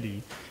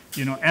community.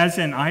 You know, as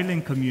an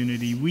island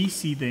community, we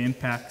see the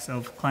impacts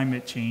of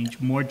climate change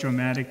more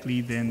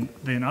dramatically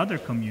than other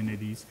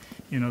communities.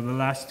 You know, the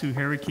last two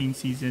hurricane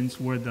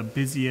seasons were the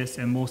busiest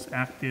and most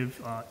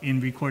active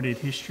in recorded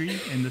history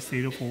in the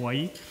state of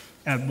Hawaii.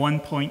 At one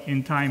point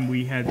in time,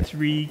 we had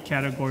 3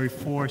 Category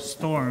 4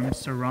 storms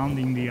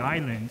surrounding the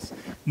islands.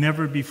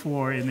 Never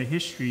before in the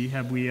history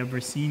have we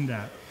ever seen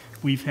that.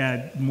 We've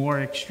had more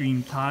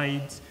extreme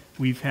tides.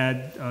 We've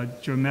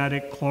had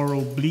dramatic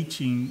coral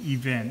bleaching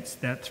events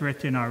that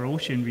threaten our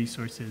ocean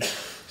resources.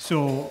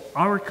 So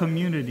our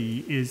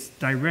community is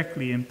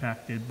directly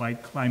impacted by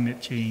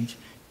climate change,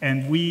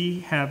 and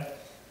we have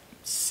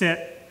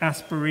set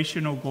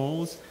aspirational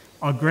goals,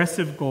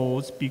 aggressive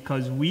goals,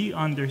 because we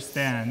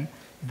understand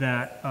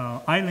that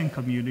island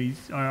communities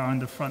are on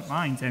the front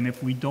lines, and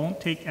if we don't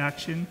take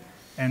action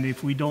and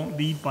if we don't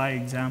lead by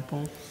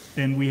example,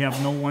 then we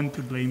have no one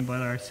to blame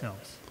but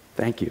ourselves.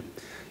 Thank you.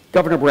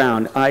 Governor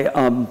Brown, I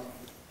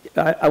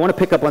want to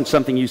pick up on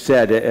something you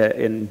said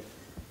in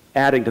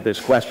adding to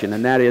this question,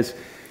 and that is,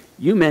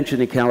 you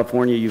mentioned in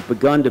California you've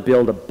begun to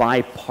build a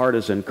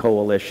bipartisan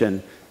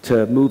coalition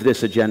to move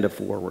this agenda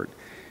forward.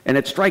 And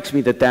it strikes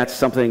me that that's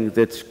something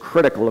that's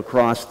critical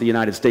across the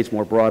United States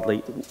more broadly.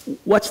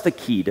 What's the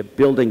key to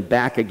building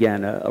back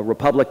again a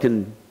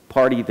Republican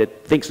Party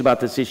that thinks about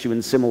this issue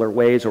in similar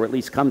ways, or at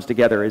least comes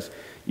together as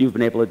you've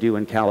been able to do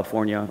in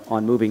California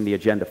on moving the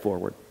agenda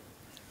forward?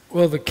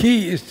 Well, the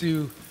key is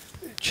to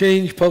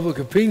change public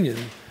opinion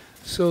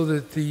so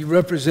that the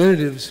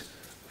representatives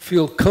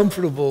feel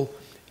comfortable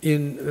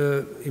in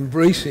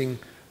embracing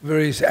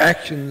various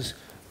actions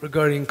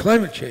regarding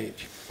climate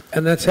change.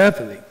 And that's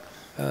happening.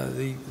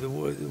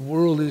 The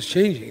world is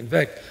changing. In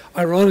fact,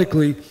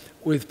 ironically,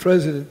 with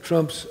President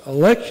Trump's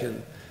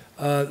election,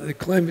 the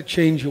climate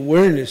change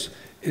awareness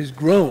has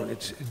grown.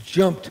 It's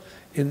jumped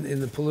in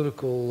the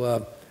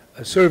political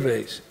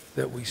surveys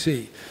that we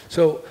see.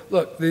 So,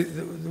 look, the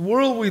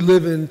world we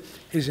live in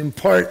is in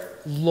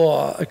part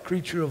law, a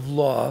creature of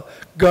law,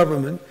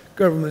 government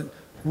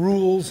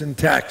rules and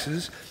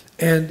taxes,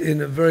 and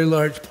in a very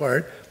large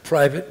part,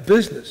 private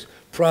business,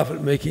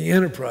 profit-making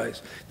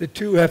enterprise. The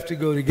two have to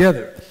go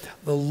together.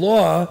 The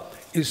law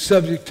is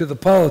subject to the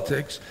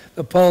politics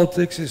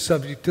is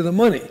subject to the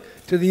money,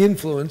 to the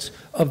influence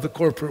of the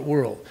corporate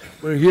world.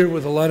 We're here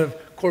with a lot of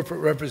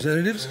corporate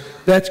representatives.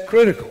 That's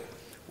critical.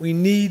 We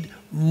need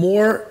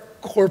more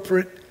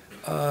corporate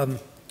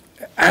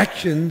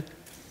action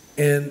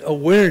and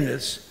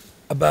awareness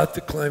about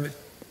the climate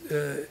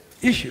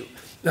issue.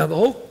 Now, the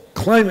whole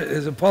climate,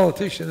 as a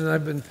politician, and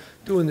I've been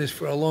doing this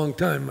for a long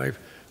time. My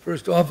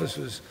first office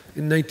was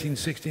in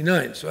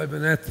 1969, so I've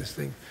been at this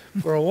thing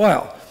for a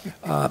while.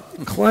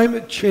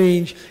 Climate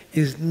change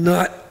is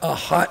not a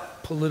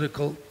hot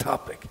political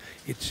topic.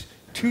 It's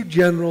too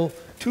general,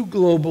 too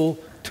global,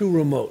 too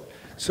remote.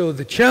 So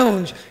the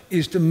challenge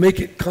is to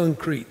make it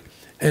concrete.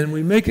 And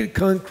we make it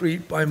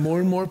concrete by more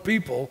and more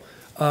people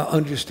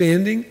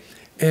understanding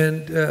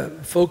and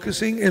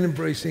focusing and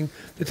embracing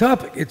the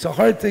topic. It's a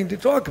hard thing to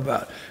talk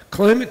about.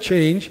 Climate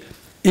change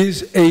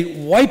is a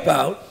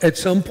wipeout at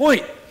some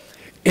point.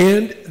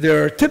 And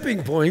there are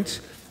tipping points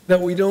that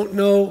we don't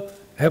know,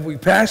 have we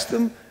passed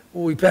them?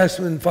 Will we pass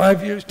them in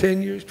 5 years,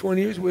 10 years,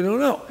 20 years? We don't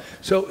know.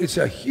 So it's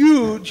a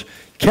huge,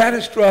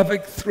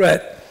 catastrophic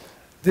threat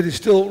that is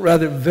still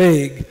rather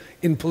vague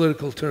in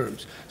political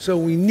terms. So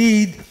we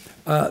need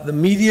the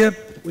media,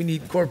 we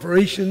need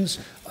corporations.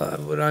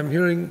 What I'm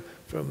hearing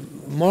from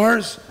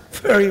Mars,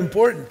 very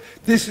important.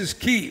 This is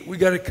key. We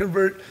got to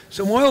convert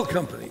some oil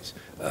companies.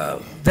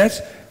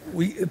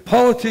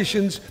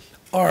 Politicians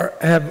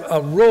have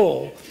a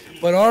role,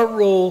 but our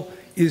role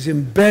is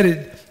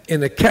embedded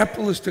in a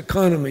capitalist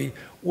economy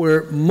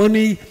where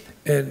money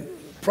and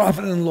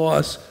profit and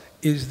loss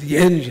is the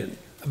engine.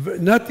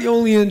 Not the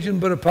only engine,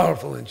 but a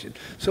powerful engine.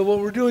 So what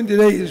we're doing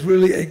today is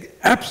really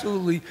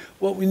absolutely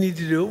what we need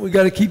to do. We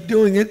got to keep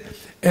doing it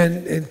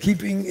and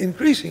keeping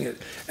increasing it.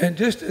 And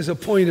just as a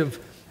point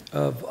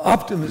of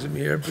optimism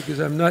here, because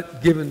I'm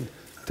not given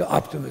to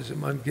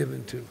optimism, I'm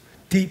given to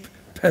deep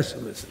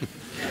pessimism.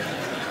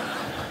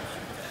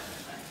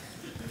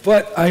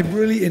 But I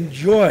really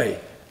enjoy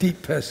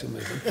deep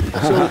pessimism.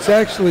 So it's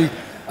actually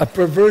a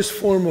perverse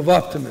form of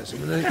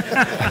optimism. And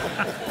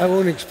I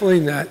won't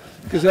explain that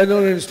because I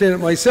don't understand it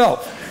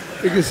myself.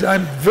 Because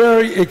I'm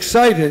very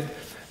excited.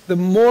 The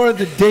more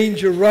the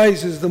danger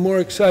rises, the more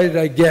excited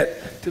I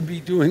get to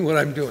be doing what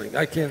I'm doing.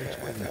 I can't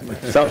explain that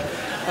myself.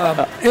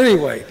 So,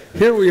 anyway,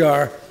 here we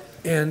are.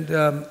 And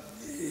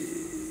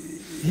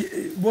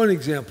one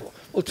example,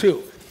 well,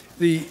 two.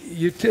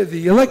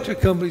 The electric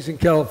companies in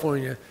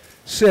California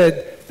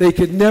said they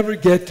could never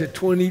get to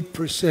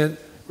 20%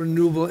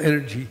 renewable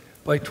energy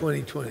by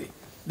 2020.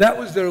 That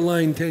was their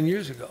line 10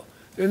 years ago.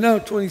 They're now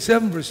at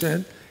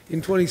 27%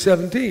 in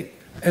 2017,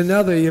 and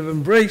now they have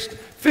embraced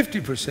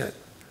 50%.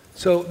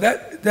 So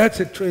that's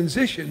a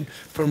transition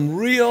from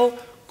real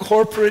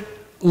corporate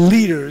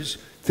leaders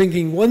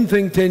thinking one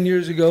thing 10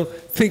 years ago,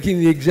 thinking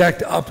the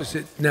exact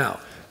opposite now.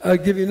 I'll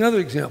give you another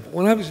example.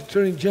 When I was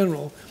Attorney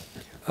General,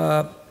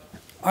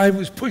 I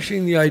was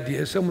pushing the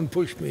idea, someone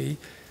pushed me,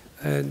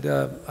 and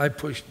I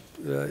pushed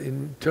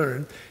in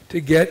turn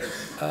to get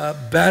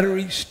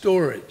battery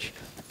storage.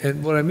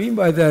 And what I mean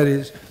by that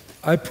is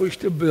I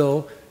pushed a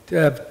bill to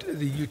have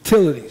the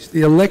utilities,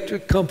 the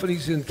electric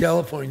companies in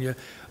California,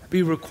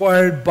 be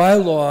required by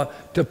law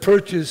to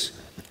purchase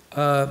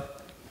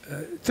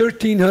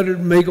 1,300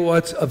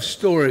 megawatts of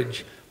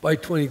storage by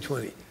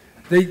 2020.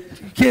 You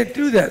can't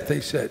do that,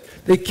 they said.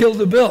 They killed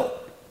the bill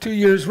 2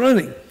 years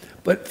running.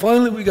 But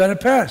finally we got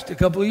it passed a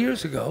couple of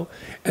years ago,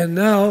 and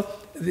now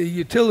the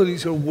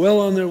utilities are well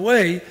on their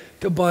way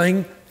to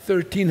buying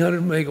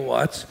 1,300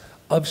 megawatts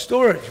of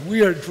storage.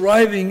 We are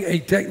driving a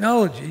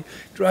technology,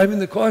 driving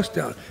the cost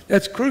down.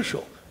 That's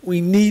crucial.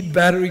 We need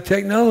battery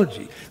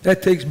technology.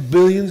 That takes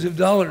billions of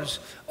dollars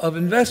of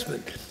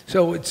investment.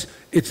 So it's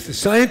the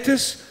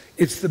scientists,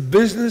 it's the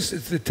business,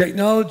 it's the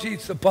technology,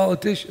 it's the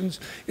politicians,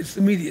 it's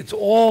the media. It's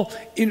all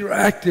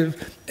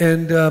interactive,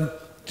 and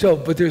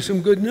but there's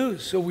some good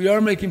news. So we are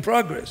making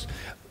progress.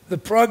 The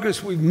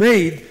progress we've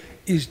made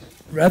is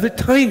rather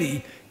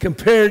tiny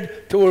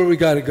compared to where we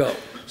got to go.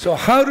 So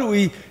how do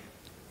we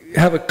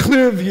have a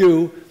clear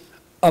view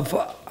of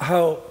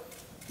how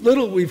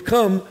little we've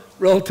come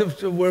relative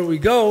to where we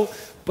go,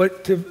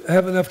 but to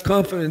have enough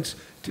confidence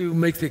to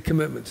make the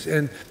commitments?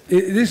 And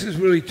this is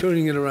really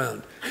turning it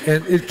around.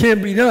 And it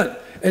can be done.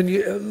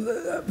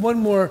 And one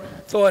more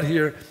thought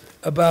here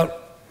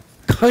about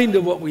kind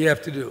of what we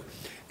have to do.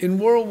 In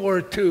World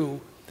War II,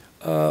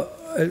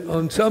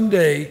 on some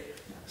day,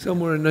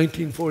 somewhere in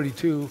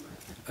 1942,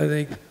 I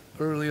think,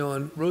 early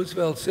on,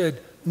 Roosevelt said,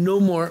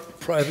 no more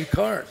private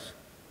cars.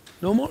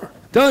 No more.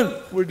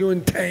 Done. We're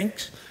doing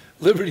tanks,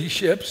 Liberty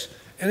ships,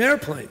 and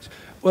airplanes.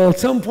 Well, at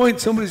some point,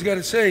 somebody's got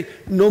to say,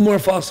 no more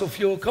fossil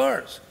fuel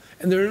cars.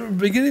 And they're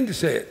beginning to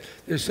say it.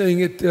 They're saying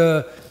it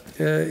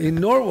in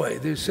Norway.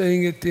 They're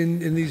saying it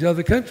in these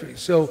other countries.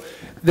 So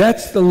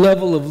that's the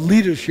level of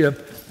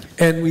leadership,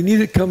 and we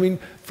need it coming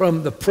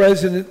from the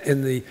president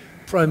and the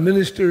prime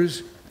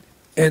ministers.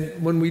 And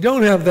when we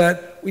don't have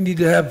that, we need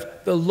to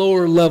have the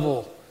lower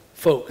level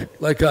folk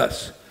like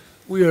us.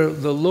 We are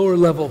the lower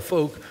level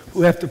folk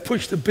who have to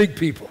push the big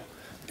people.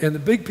 And the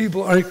big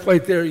people aren't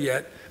quite there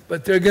yet,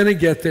 but they're going to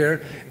get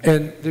there,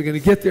 and they're going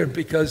to get there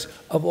because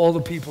of all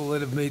the people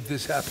that have made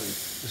this happen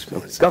this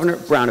morning. Governor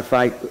Brown,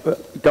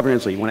 Governor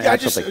Inslee, you want to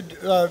add something?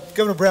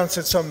 Governor Brown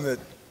said something that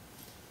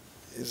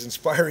is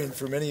inspiring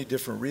for many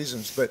different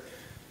reasons, but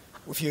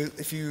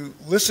if you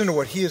listen to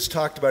what he has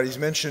talked about, he's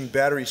mentioned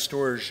battery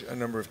storage a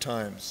number of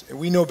times. And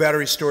we know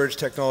battery storage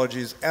technology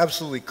is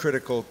absolutely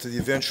critical to the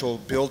eventual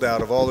build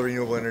out of all the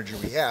renewable energy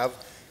we have,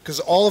 because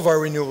all of our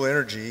renewable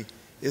energy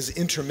is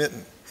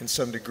intermittent in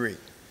some degree.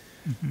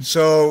 Mm-hmm.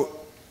 So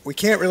we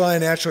can't rely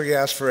on natural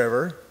gas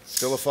forever,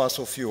 still a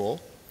fossil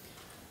fuel.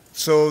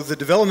 So the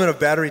development of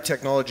battery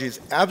technology is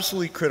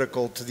absolutely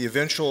critical to the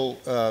eventual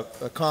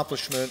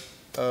accomplishment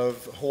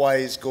of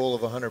Hawaii's goal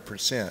of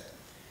 100%.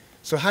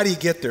 So how do you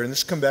get there? And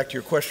this comes back to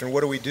your question,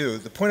 what do we do?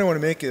 The point I want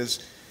to make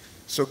is,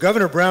 so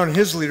Governor Brown and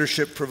his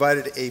leadership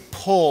provided a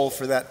pull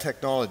for that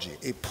technology,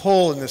 a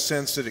pull in the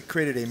sense that it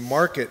created a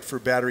market for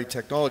battery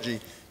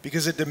technology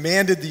because it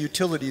demanded the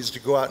utilities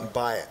to go out and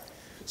buy it.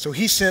 So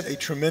he sent a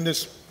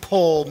tremendous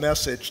pull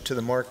message to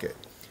the market.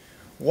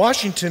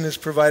 Washington has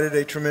provided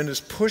a tremendous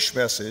push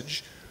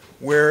message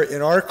where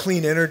in our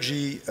clean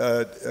energy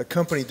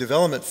company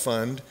development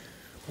fund,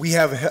 we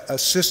have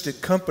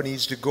assisted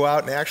companies to go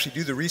out and actually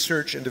do the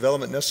research and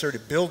development necessary to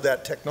build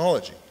that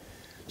technology.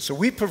 So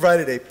we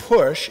provided a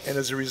push, and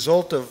as a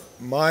result of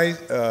my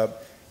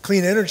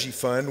clean energy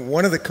fund,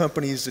 one of the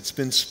companies that's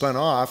been spun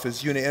off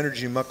is Una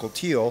Energy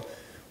Mukilteo,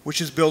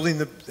 which is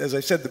building, as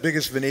I said, the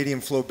biggest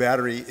vanadium flow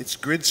battery. It's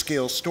grid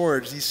scale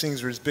storage. These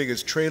things are as big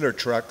as trailer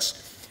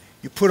trucks.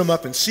 You put them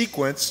up in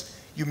sequence,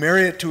 you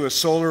marry it to a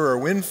solar or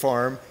wind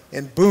farm,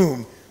 and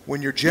boom,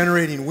 when you're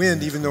generating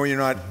wind, even though you're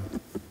not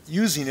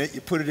using it,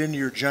 you put it into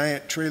your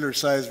giant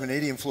trailer-sized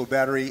vanadium flow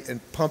battery and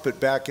pump it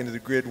back into the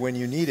grid when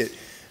you need it.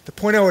 The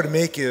point I want to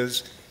make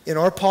is, in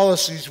our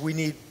policies, we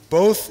need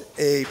both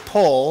a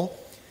pull,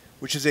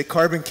 which is a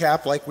carbon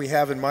cap like we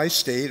have in my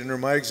state under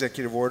my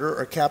executive order,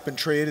 or cap and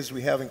trade as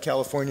we have in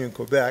California and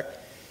Quebec,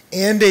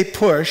 and a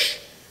push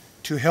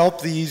to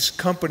help these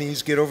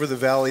companies get over the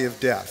valley of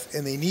death.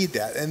 And they need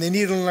that. And they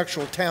need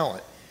intellectual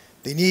talent.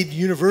 They need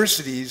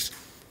universities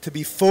to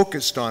be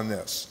focused on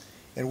this.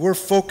 And we're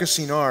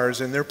focusing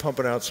ours, and they're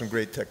pumping out some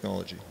great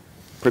technology.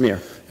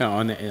 Premier. Yeah,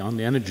 on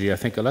the energy, I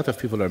think a lot of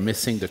people are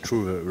missing the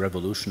true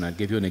revolution. I'll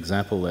give you an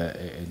example.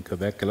 In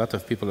Quebec, a lot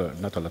of people are,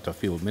 not a lot of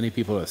people, many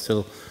people are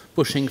still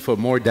pushing for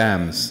more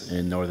dams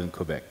in northern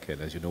Quebec.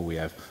 And as you know, we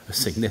have a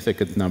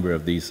significant number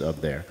of these up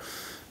there.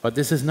 But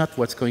this is not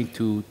what's going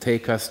to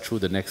take us through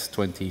the next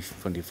 20,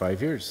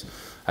 25 years.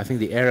 I think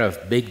the era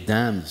of big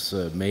dams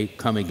may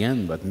come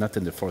again, but not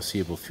in the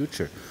foreseeable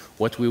future.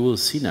 What we will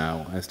see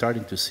now, and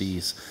starting to see,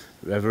 is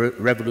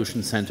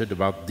revolution centered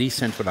about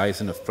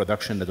decentralizing of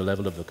production at the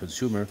level of the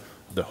consumer,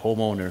 the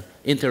homeowner,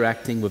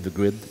 interacting with the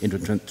grid in a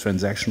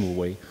transactional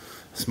way,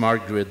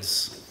 smart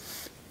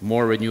grids,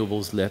 more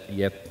renewables,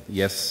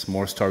 yes,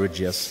 more storage,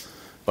 yes.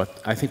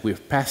 But I think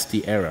we've passed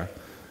the era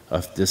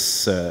of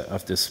this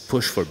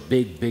push for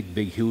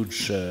big,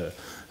 huge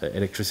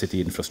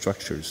electricity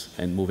infrastructures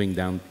and moving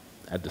down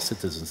at the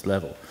citizens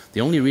level.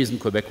 The only reason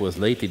Quebec was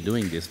late in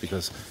doing this,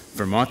 because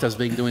Vermont has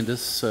been doing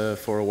this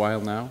for a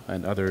while now,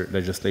 and other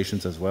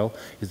legislations as well,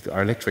 is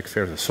our electric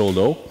fares are so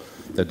low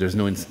that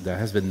there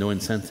has been no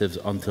incentives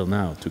until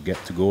now to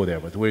go there.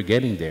 But we're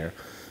getting there,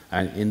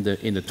 and in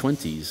the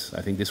 20s,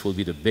 I think this will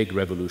be the big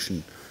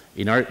revolution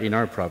in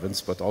our province,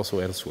 but also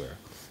elsewhere,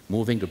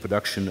 moving the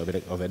production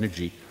of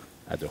energy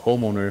at the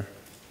homeowner,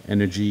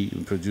 energy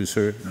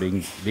producer,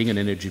 being an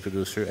energy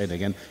producer, and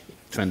again,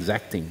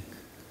 transacting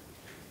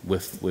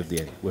with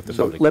the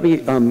public. Let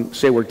me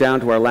say we're down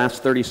to our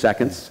last 30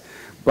 seconds,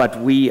 but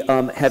we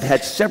have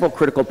had several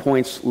critical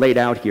points laid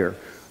out here.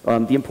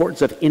 The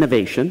importance of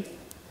innovation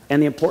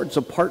and the importance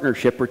of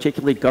partnership,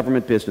 particularly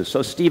government business.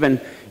 So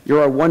Stephen,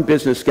 you're our one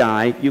business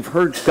guy. You've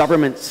heard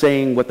government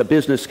saying what the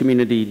business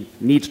community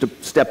needs to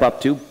step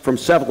up to from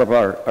several of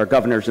our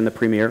governors and the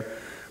premier.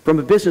 From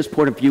a business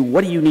point of view,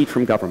 what do you need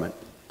from government?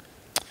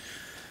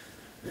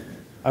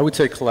 I would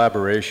say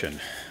collaboration,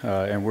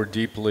 and we're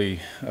deeply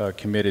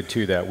committed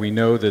to that. We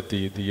know that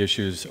the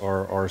issues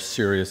are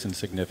serious and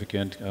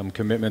significant.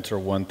 Commitments are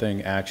one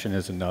thing, action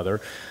is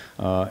another.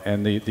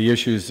 And the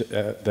issues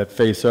that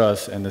face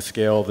us and the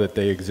scale that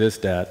they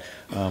exist at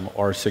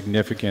are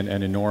significant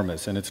and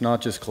enormous. And it's not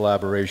just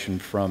collaboration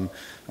from,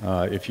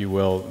 if you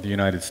will, the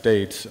United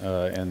States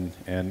and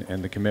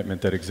the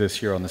commitment that exists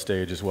here on the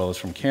stage, as well as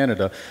from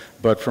Canada,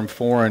 but from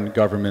foreign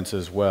governments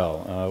as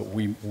well.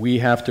 We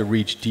have to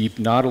reach deep,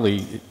 not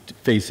only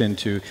face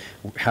into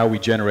how we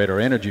generate our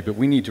energy, but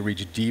we need to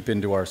reach deep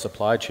into our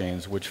supply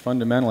chains, which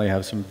fundamentally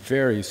have some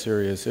very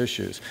serious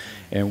issues.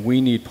 And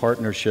we need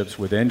partnerships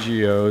with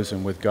NGOs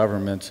and with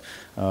governments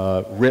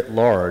writ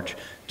large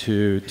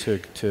to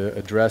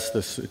address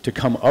this, to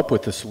come up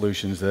with the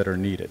solutions that are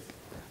needed.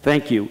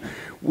 Thank you.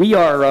 We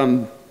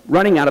are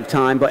running out of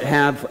time, but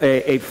have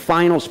a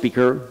final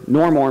speaker,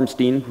 Norm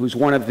Ornstein, who's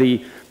one of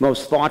the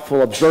most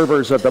thoughtful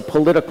observers of the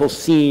political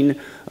scene,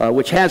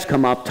 which has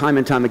come up time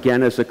and time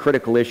again as a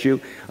critical issue.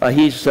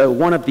 He's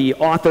one of the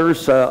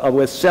authors,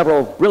 with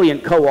several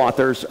brilliant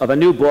co-authors, of a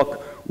new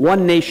book,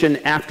 One Nation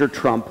After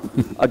Trump,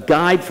 a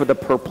guide for the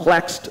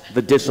perplexed,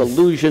 the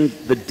disillusioned,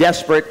 the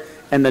desperate,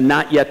 and the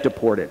not yet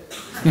deported.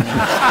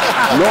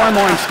 Norm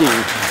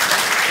Ornstein.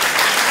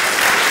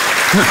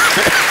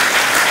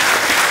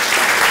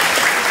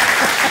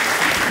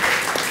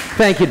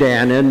 Thank you,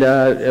 Dan,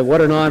 and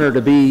what an honor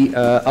to be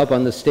up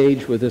on the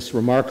stage with this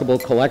remarkable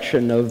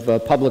collection of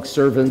public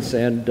servants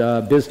and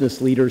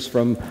business leaders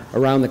from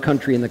around the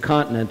country and the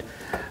continent.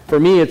 For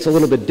me, it's a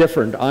little bit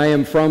different. I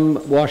am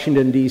from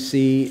Washington,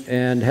 D.C.,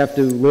 and have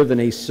to live in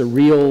a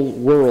surreal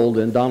world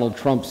in Donald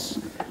Trump's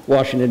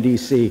Washington,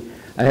 D.C.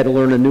 I had to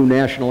learn a new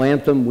national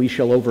anthem, We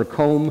Shall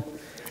Overcome.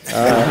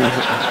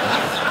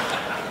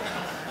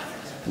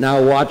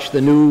 Now watch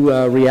the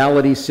new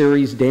reality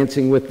series,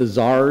 Dancing with the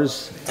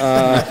Czars.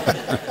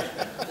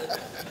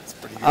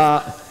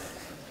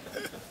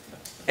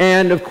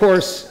 And of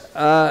course,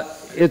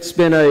 it's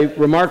been a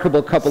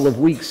remarkable couple of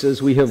weeks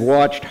as we have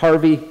watched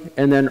Harvey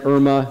and then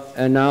Irma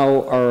and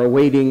now are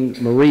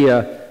awaiting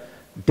Maria,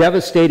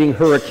 devastating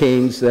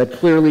hurricanes that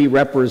clearly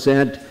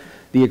represent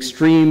the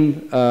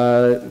extreme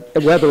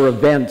weather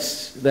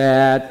events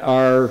that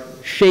are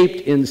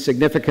shaped in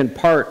significant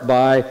part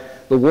by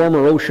the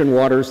warmer ocean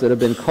waters that have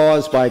been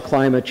caused by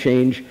climate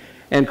change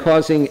and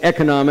causing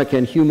economic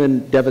and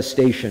human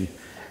devastation.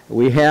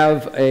 We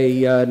have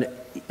an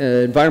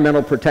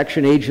Environmental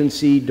Protection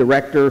Agency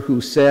director who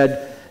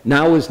said,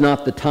 now is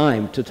not the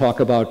time to talk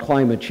about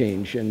climate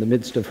change in the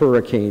midst of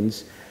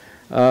hurricanes.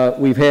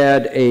 We've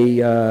had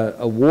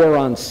a war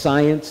on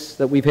science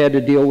that we've had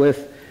to deal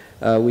with.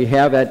 We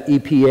have at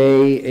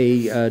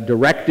EPA a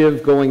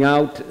directive going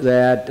out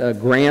that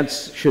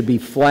grants should be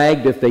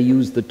flagged if they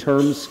use the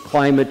terms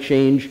climate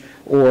change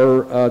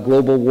or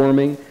global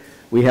warming.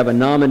 We have a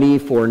nominee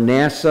for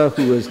NASA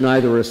who is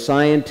neither a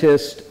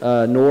scientist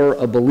nor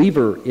a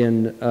believer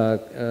in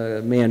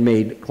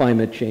man-made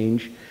climate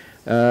change.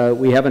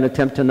 We have an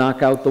attempt to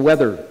knock out the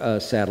weather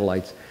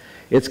satellites.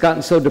 It's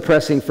gotten so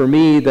depressing for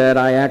me that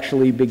I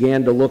actually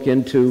began to look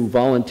into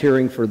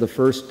volunteering for the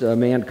first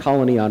manned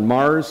colony on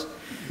Mars.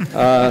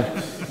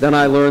 Then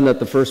I learned that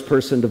the first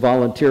person to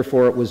volunteer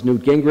for it was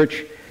Newt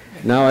Gingrich.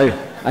 Now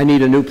I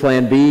need a new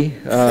plan B,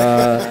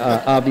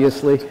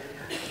 obviously.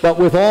 But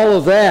with all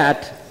of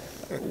that,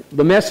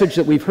 the message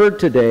that we've heard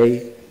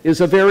today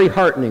is a very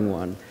heartening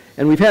one.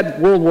 And we've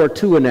had World War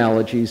II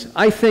analogies.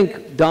 I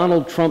think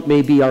Donald Trump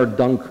may be our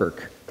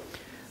Dunkirk,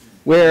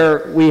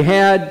 where we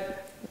had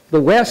the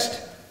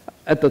West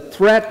at the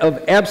threat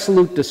of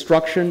absolute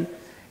destruction,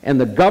 and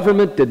the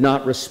government did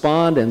not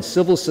respond, and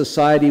civil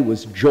society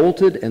was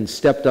jolted and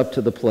stepped up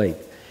to the plate.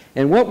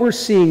 And what we're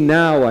seeing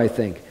now, I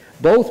think,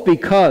 both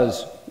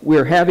because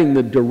we're having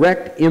the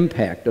direct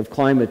impact of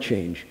climate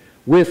change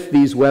with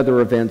these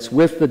weather events,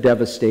 with the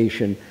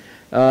devastation,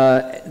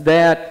 and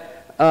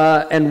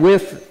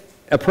with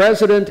a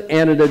president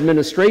and an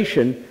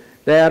administration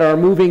that are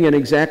moving in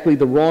exactly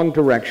the wrong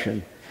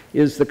direction,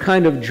 is the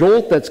kind of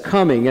jolt that's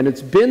coming, and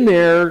it's been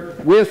there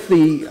with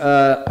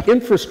the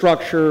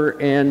infrastructure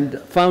and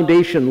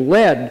foundation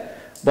led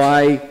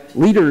by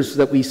leaders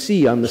that we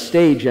see on the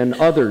stage and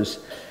others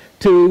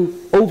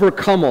to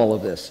overcome all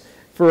of this.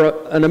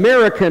 For an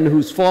American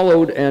who's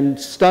followed and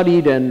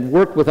studied and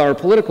worked with our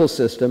political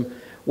system,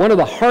 one of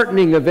the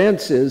heartening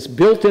events is,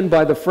 built in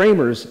by the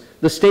framers,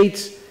 the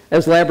states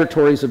as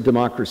laboratories of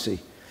democracy.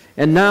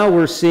 And now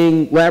we're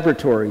seeing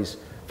laboratories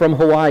from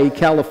Hawaii,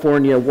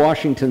 California,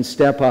 Washington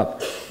step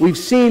up. We've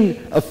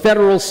seen a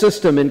federal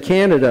system in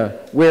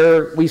Canada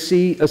where we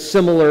see a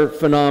similar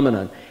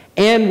phenomenon.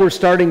 And we're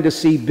starting to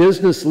see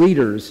business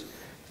leaders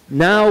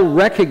now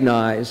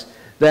recognize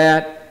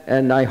that,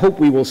 and I hope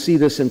we will see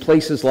this in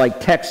places like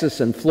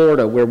Texas and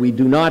Florida, where we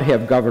do not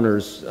have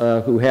governors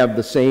who have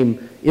the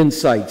same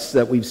insights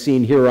that we've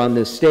seen here on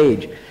this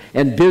stage,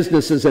 and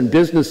businesses and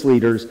business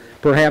leaders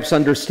perhaps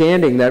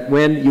understanding that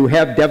when you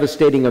have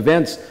devastating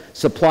events,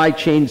 supply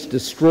chains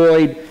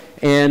destroyed,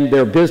 and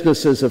their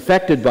businesses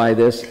affected by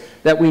this,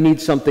 that we need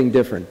something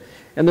different.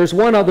 And there's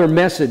one other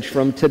message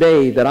from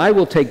today that I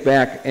will take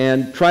back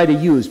and try to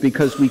use,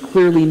 because we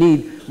clearly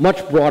need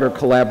much broader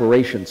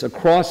collaborations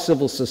across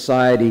civil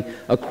society,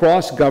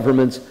 across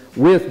governments,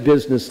 with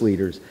business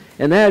leaders.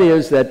 And that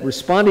is that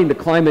responding to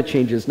climate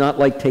change is not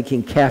like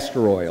taking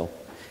castor oil.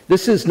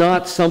 This is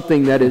not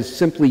something that is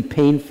simply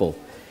painful.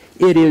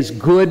 It is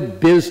good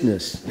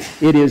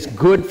business. It is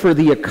good for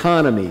the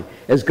economy.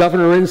 As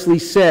Governor Inslee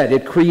said,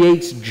 it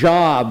creates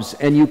jobs,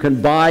 and you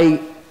can buy,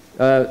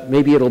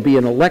 maybe it'll be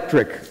an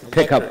electric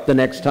pickup the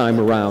next time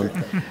around,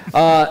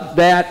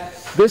 that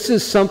this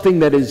is something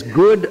that is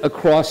good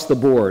across the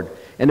board.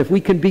 And if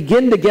we can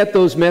begin to get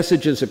those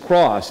messages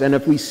across, and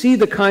if we see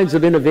the kinds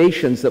of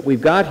innovations that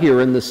we've got here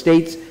in the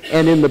states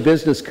and in the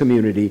business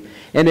community,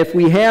 and if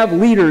we have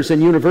leaders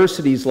in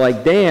universities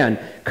like Dan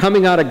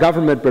coming out of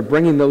government but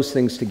bringing those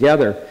things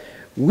together,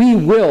 we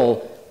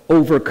will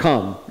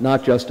overcome,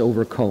 not just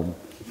overcome.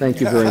 Thank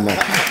you very much.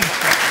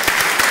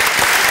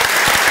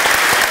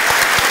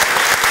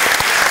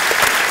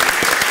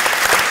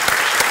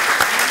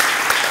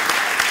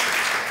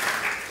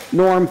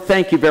 Norm,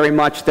 thank you very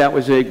much. That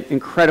was an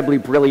incredibly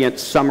brilliant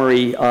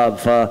summary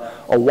of a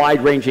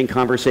wide-ranging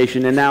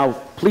conversation. And now,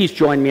 please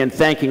join me in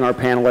thanking our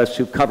panelists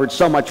who've covered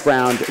so much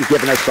ground and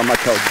given us so much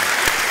hope.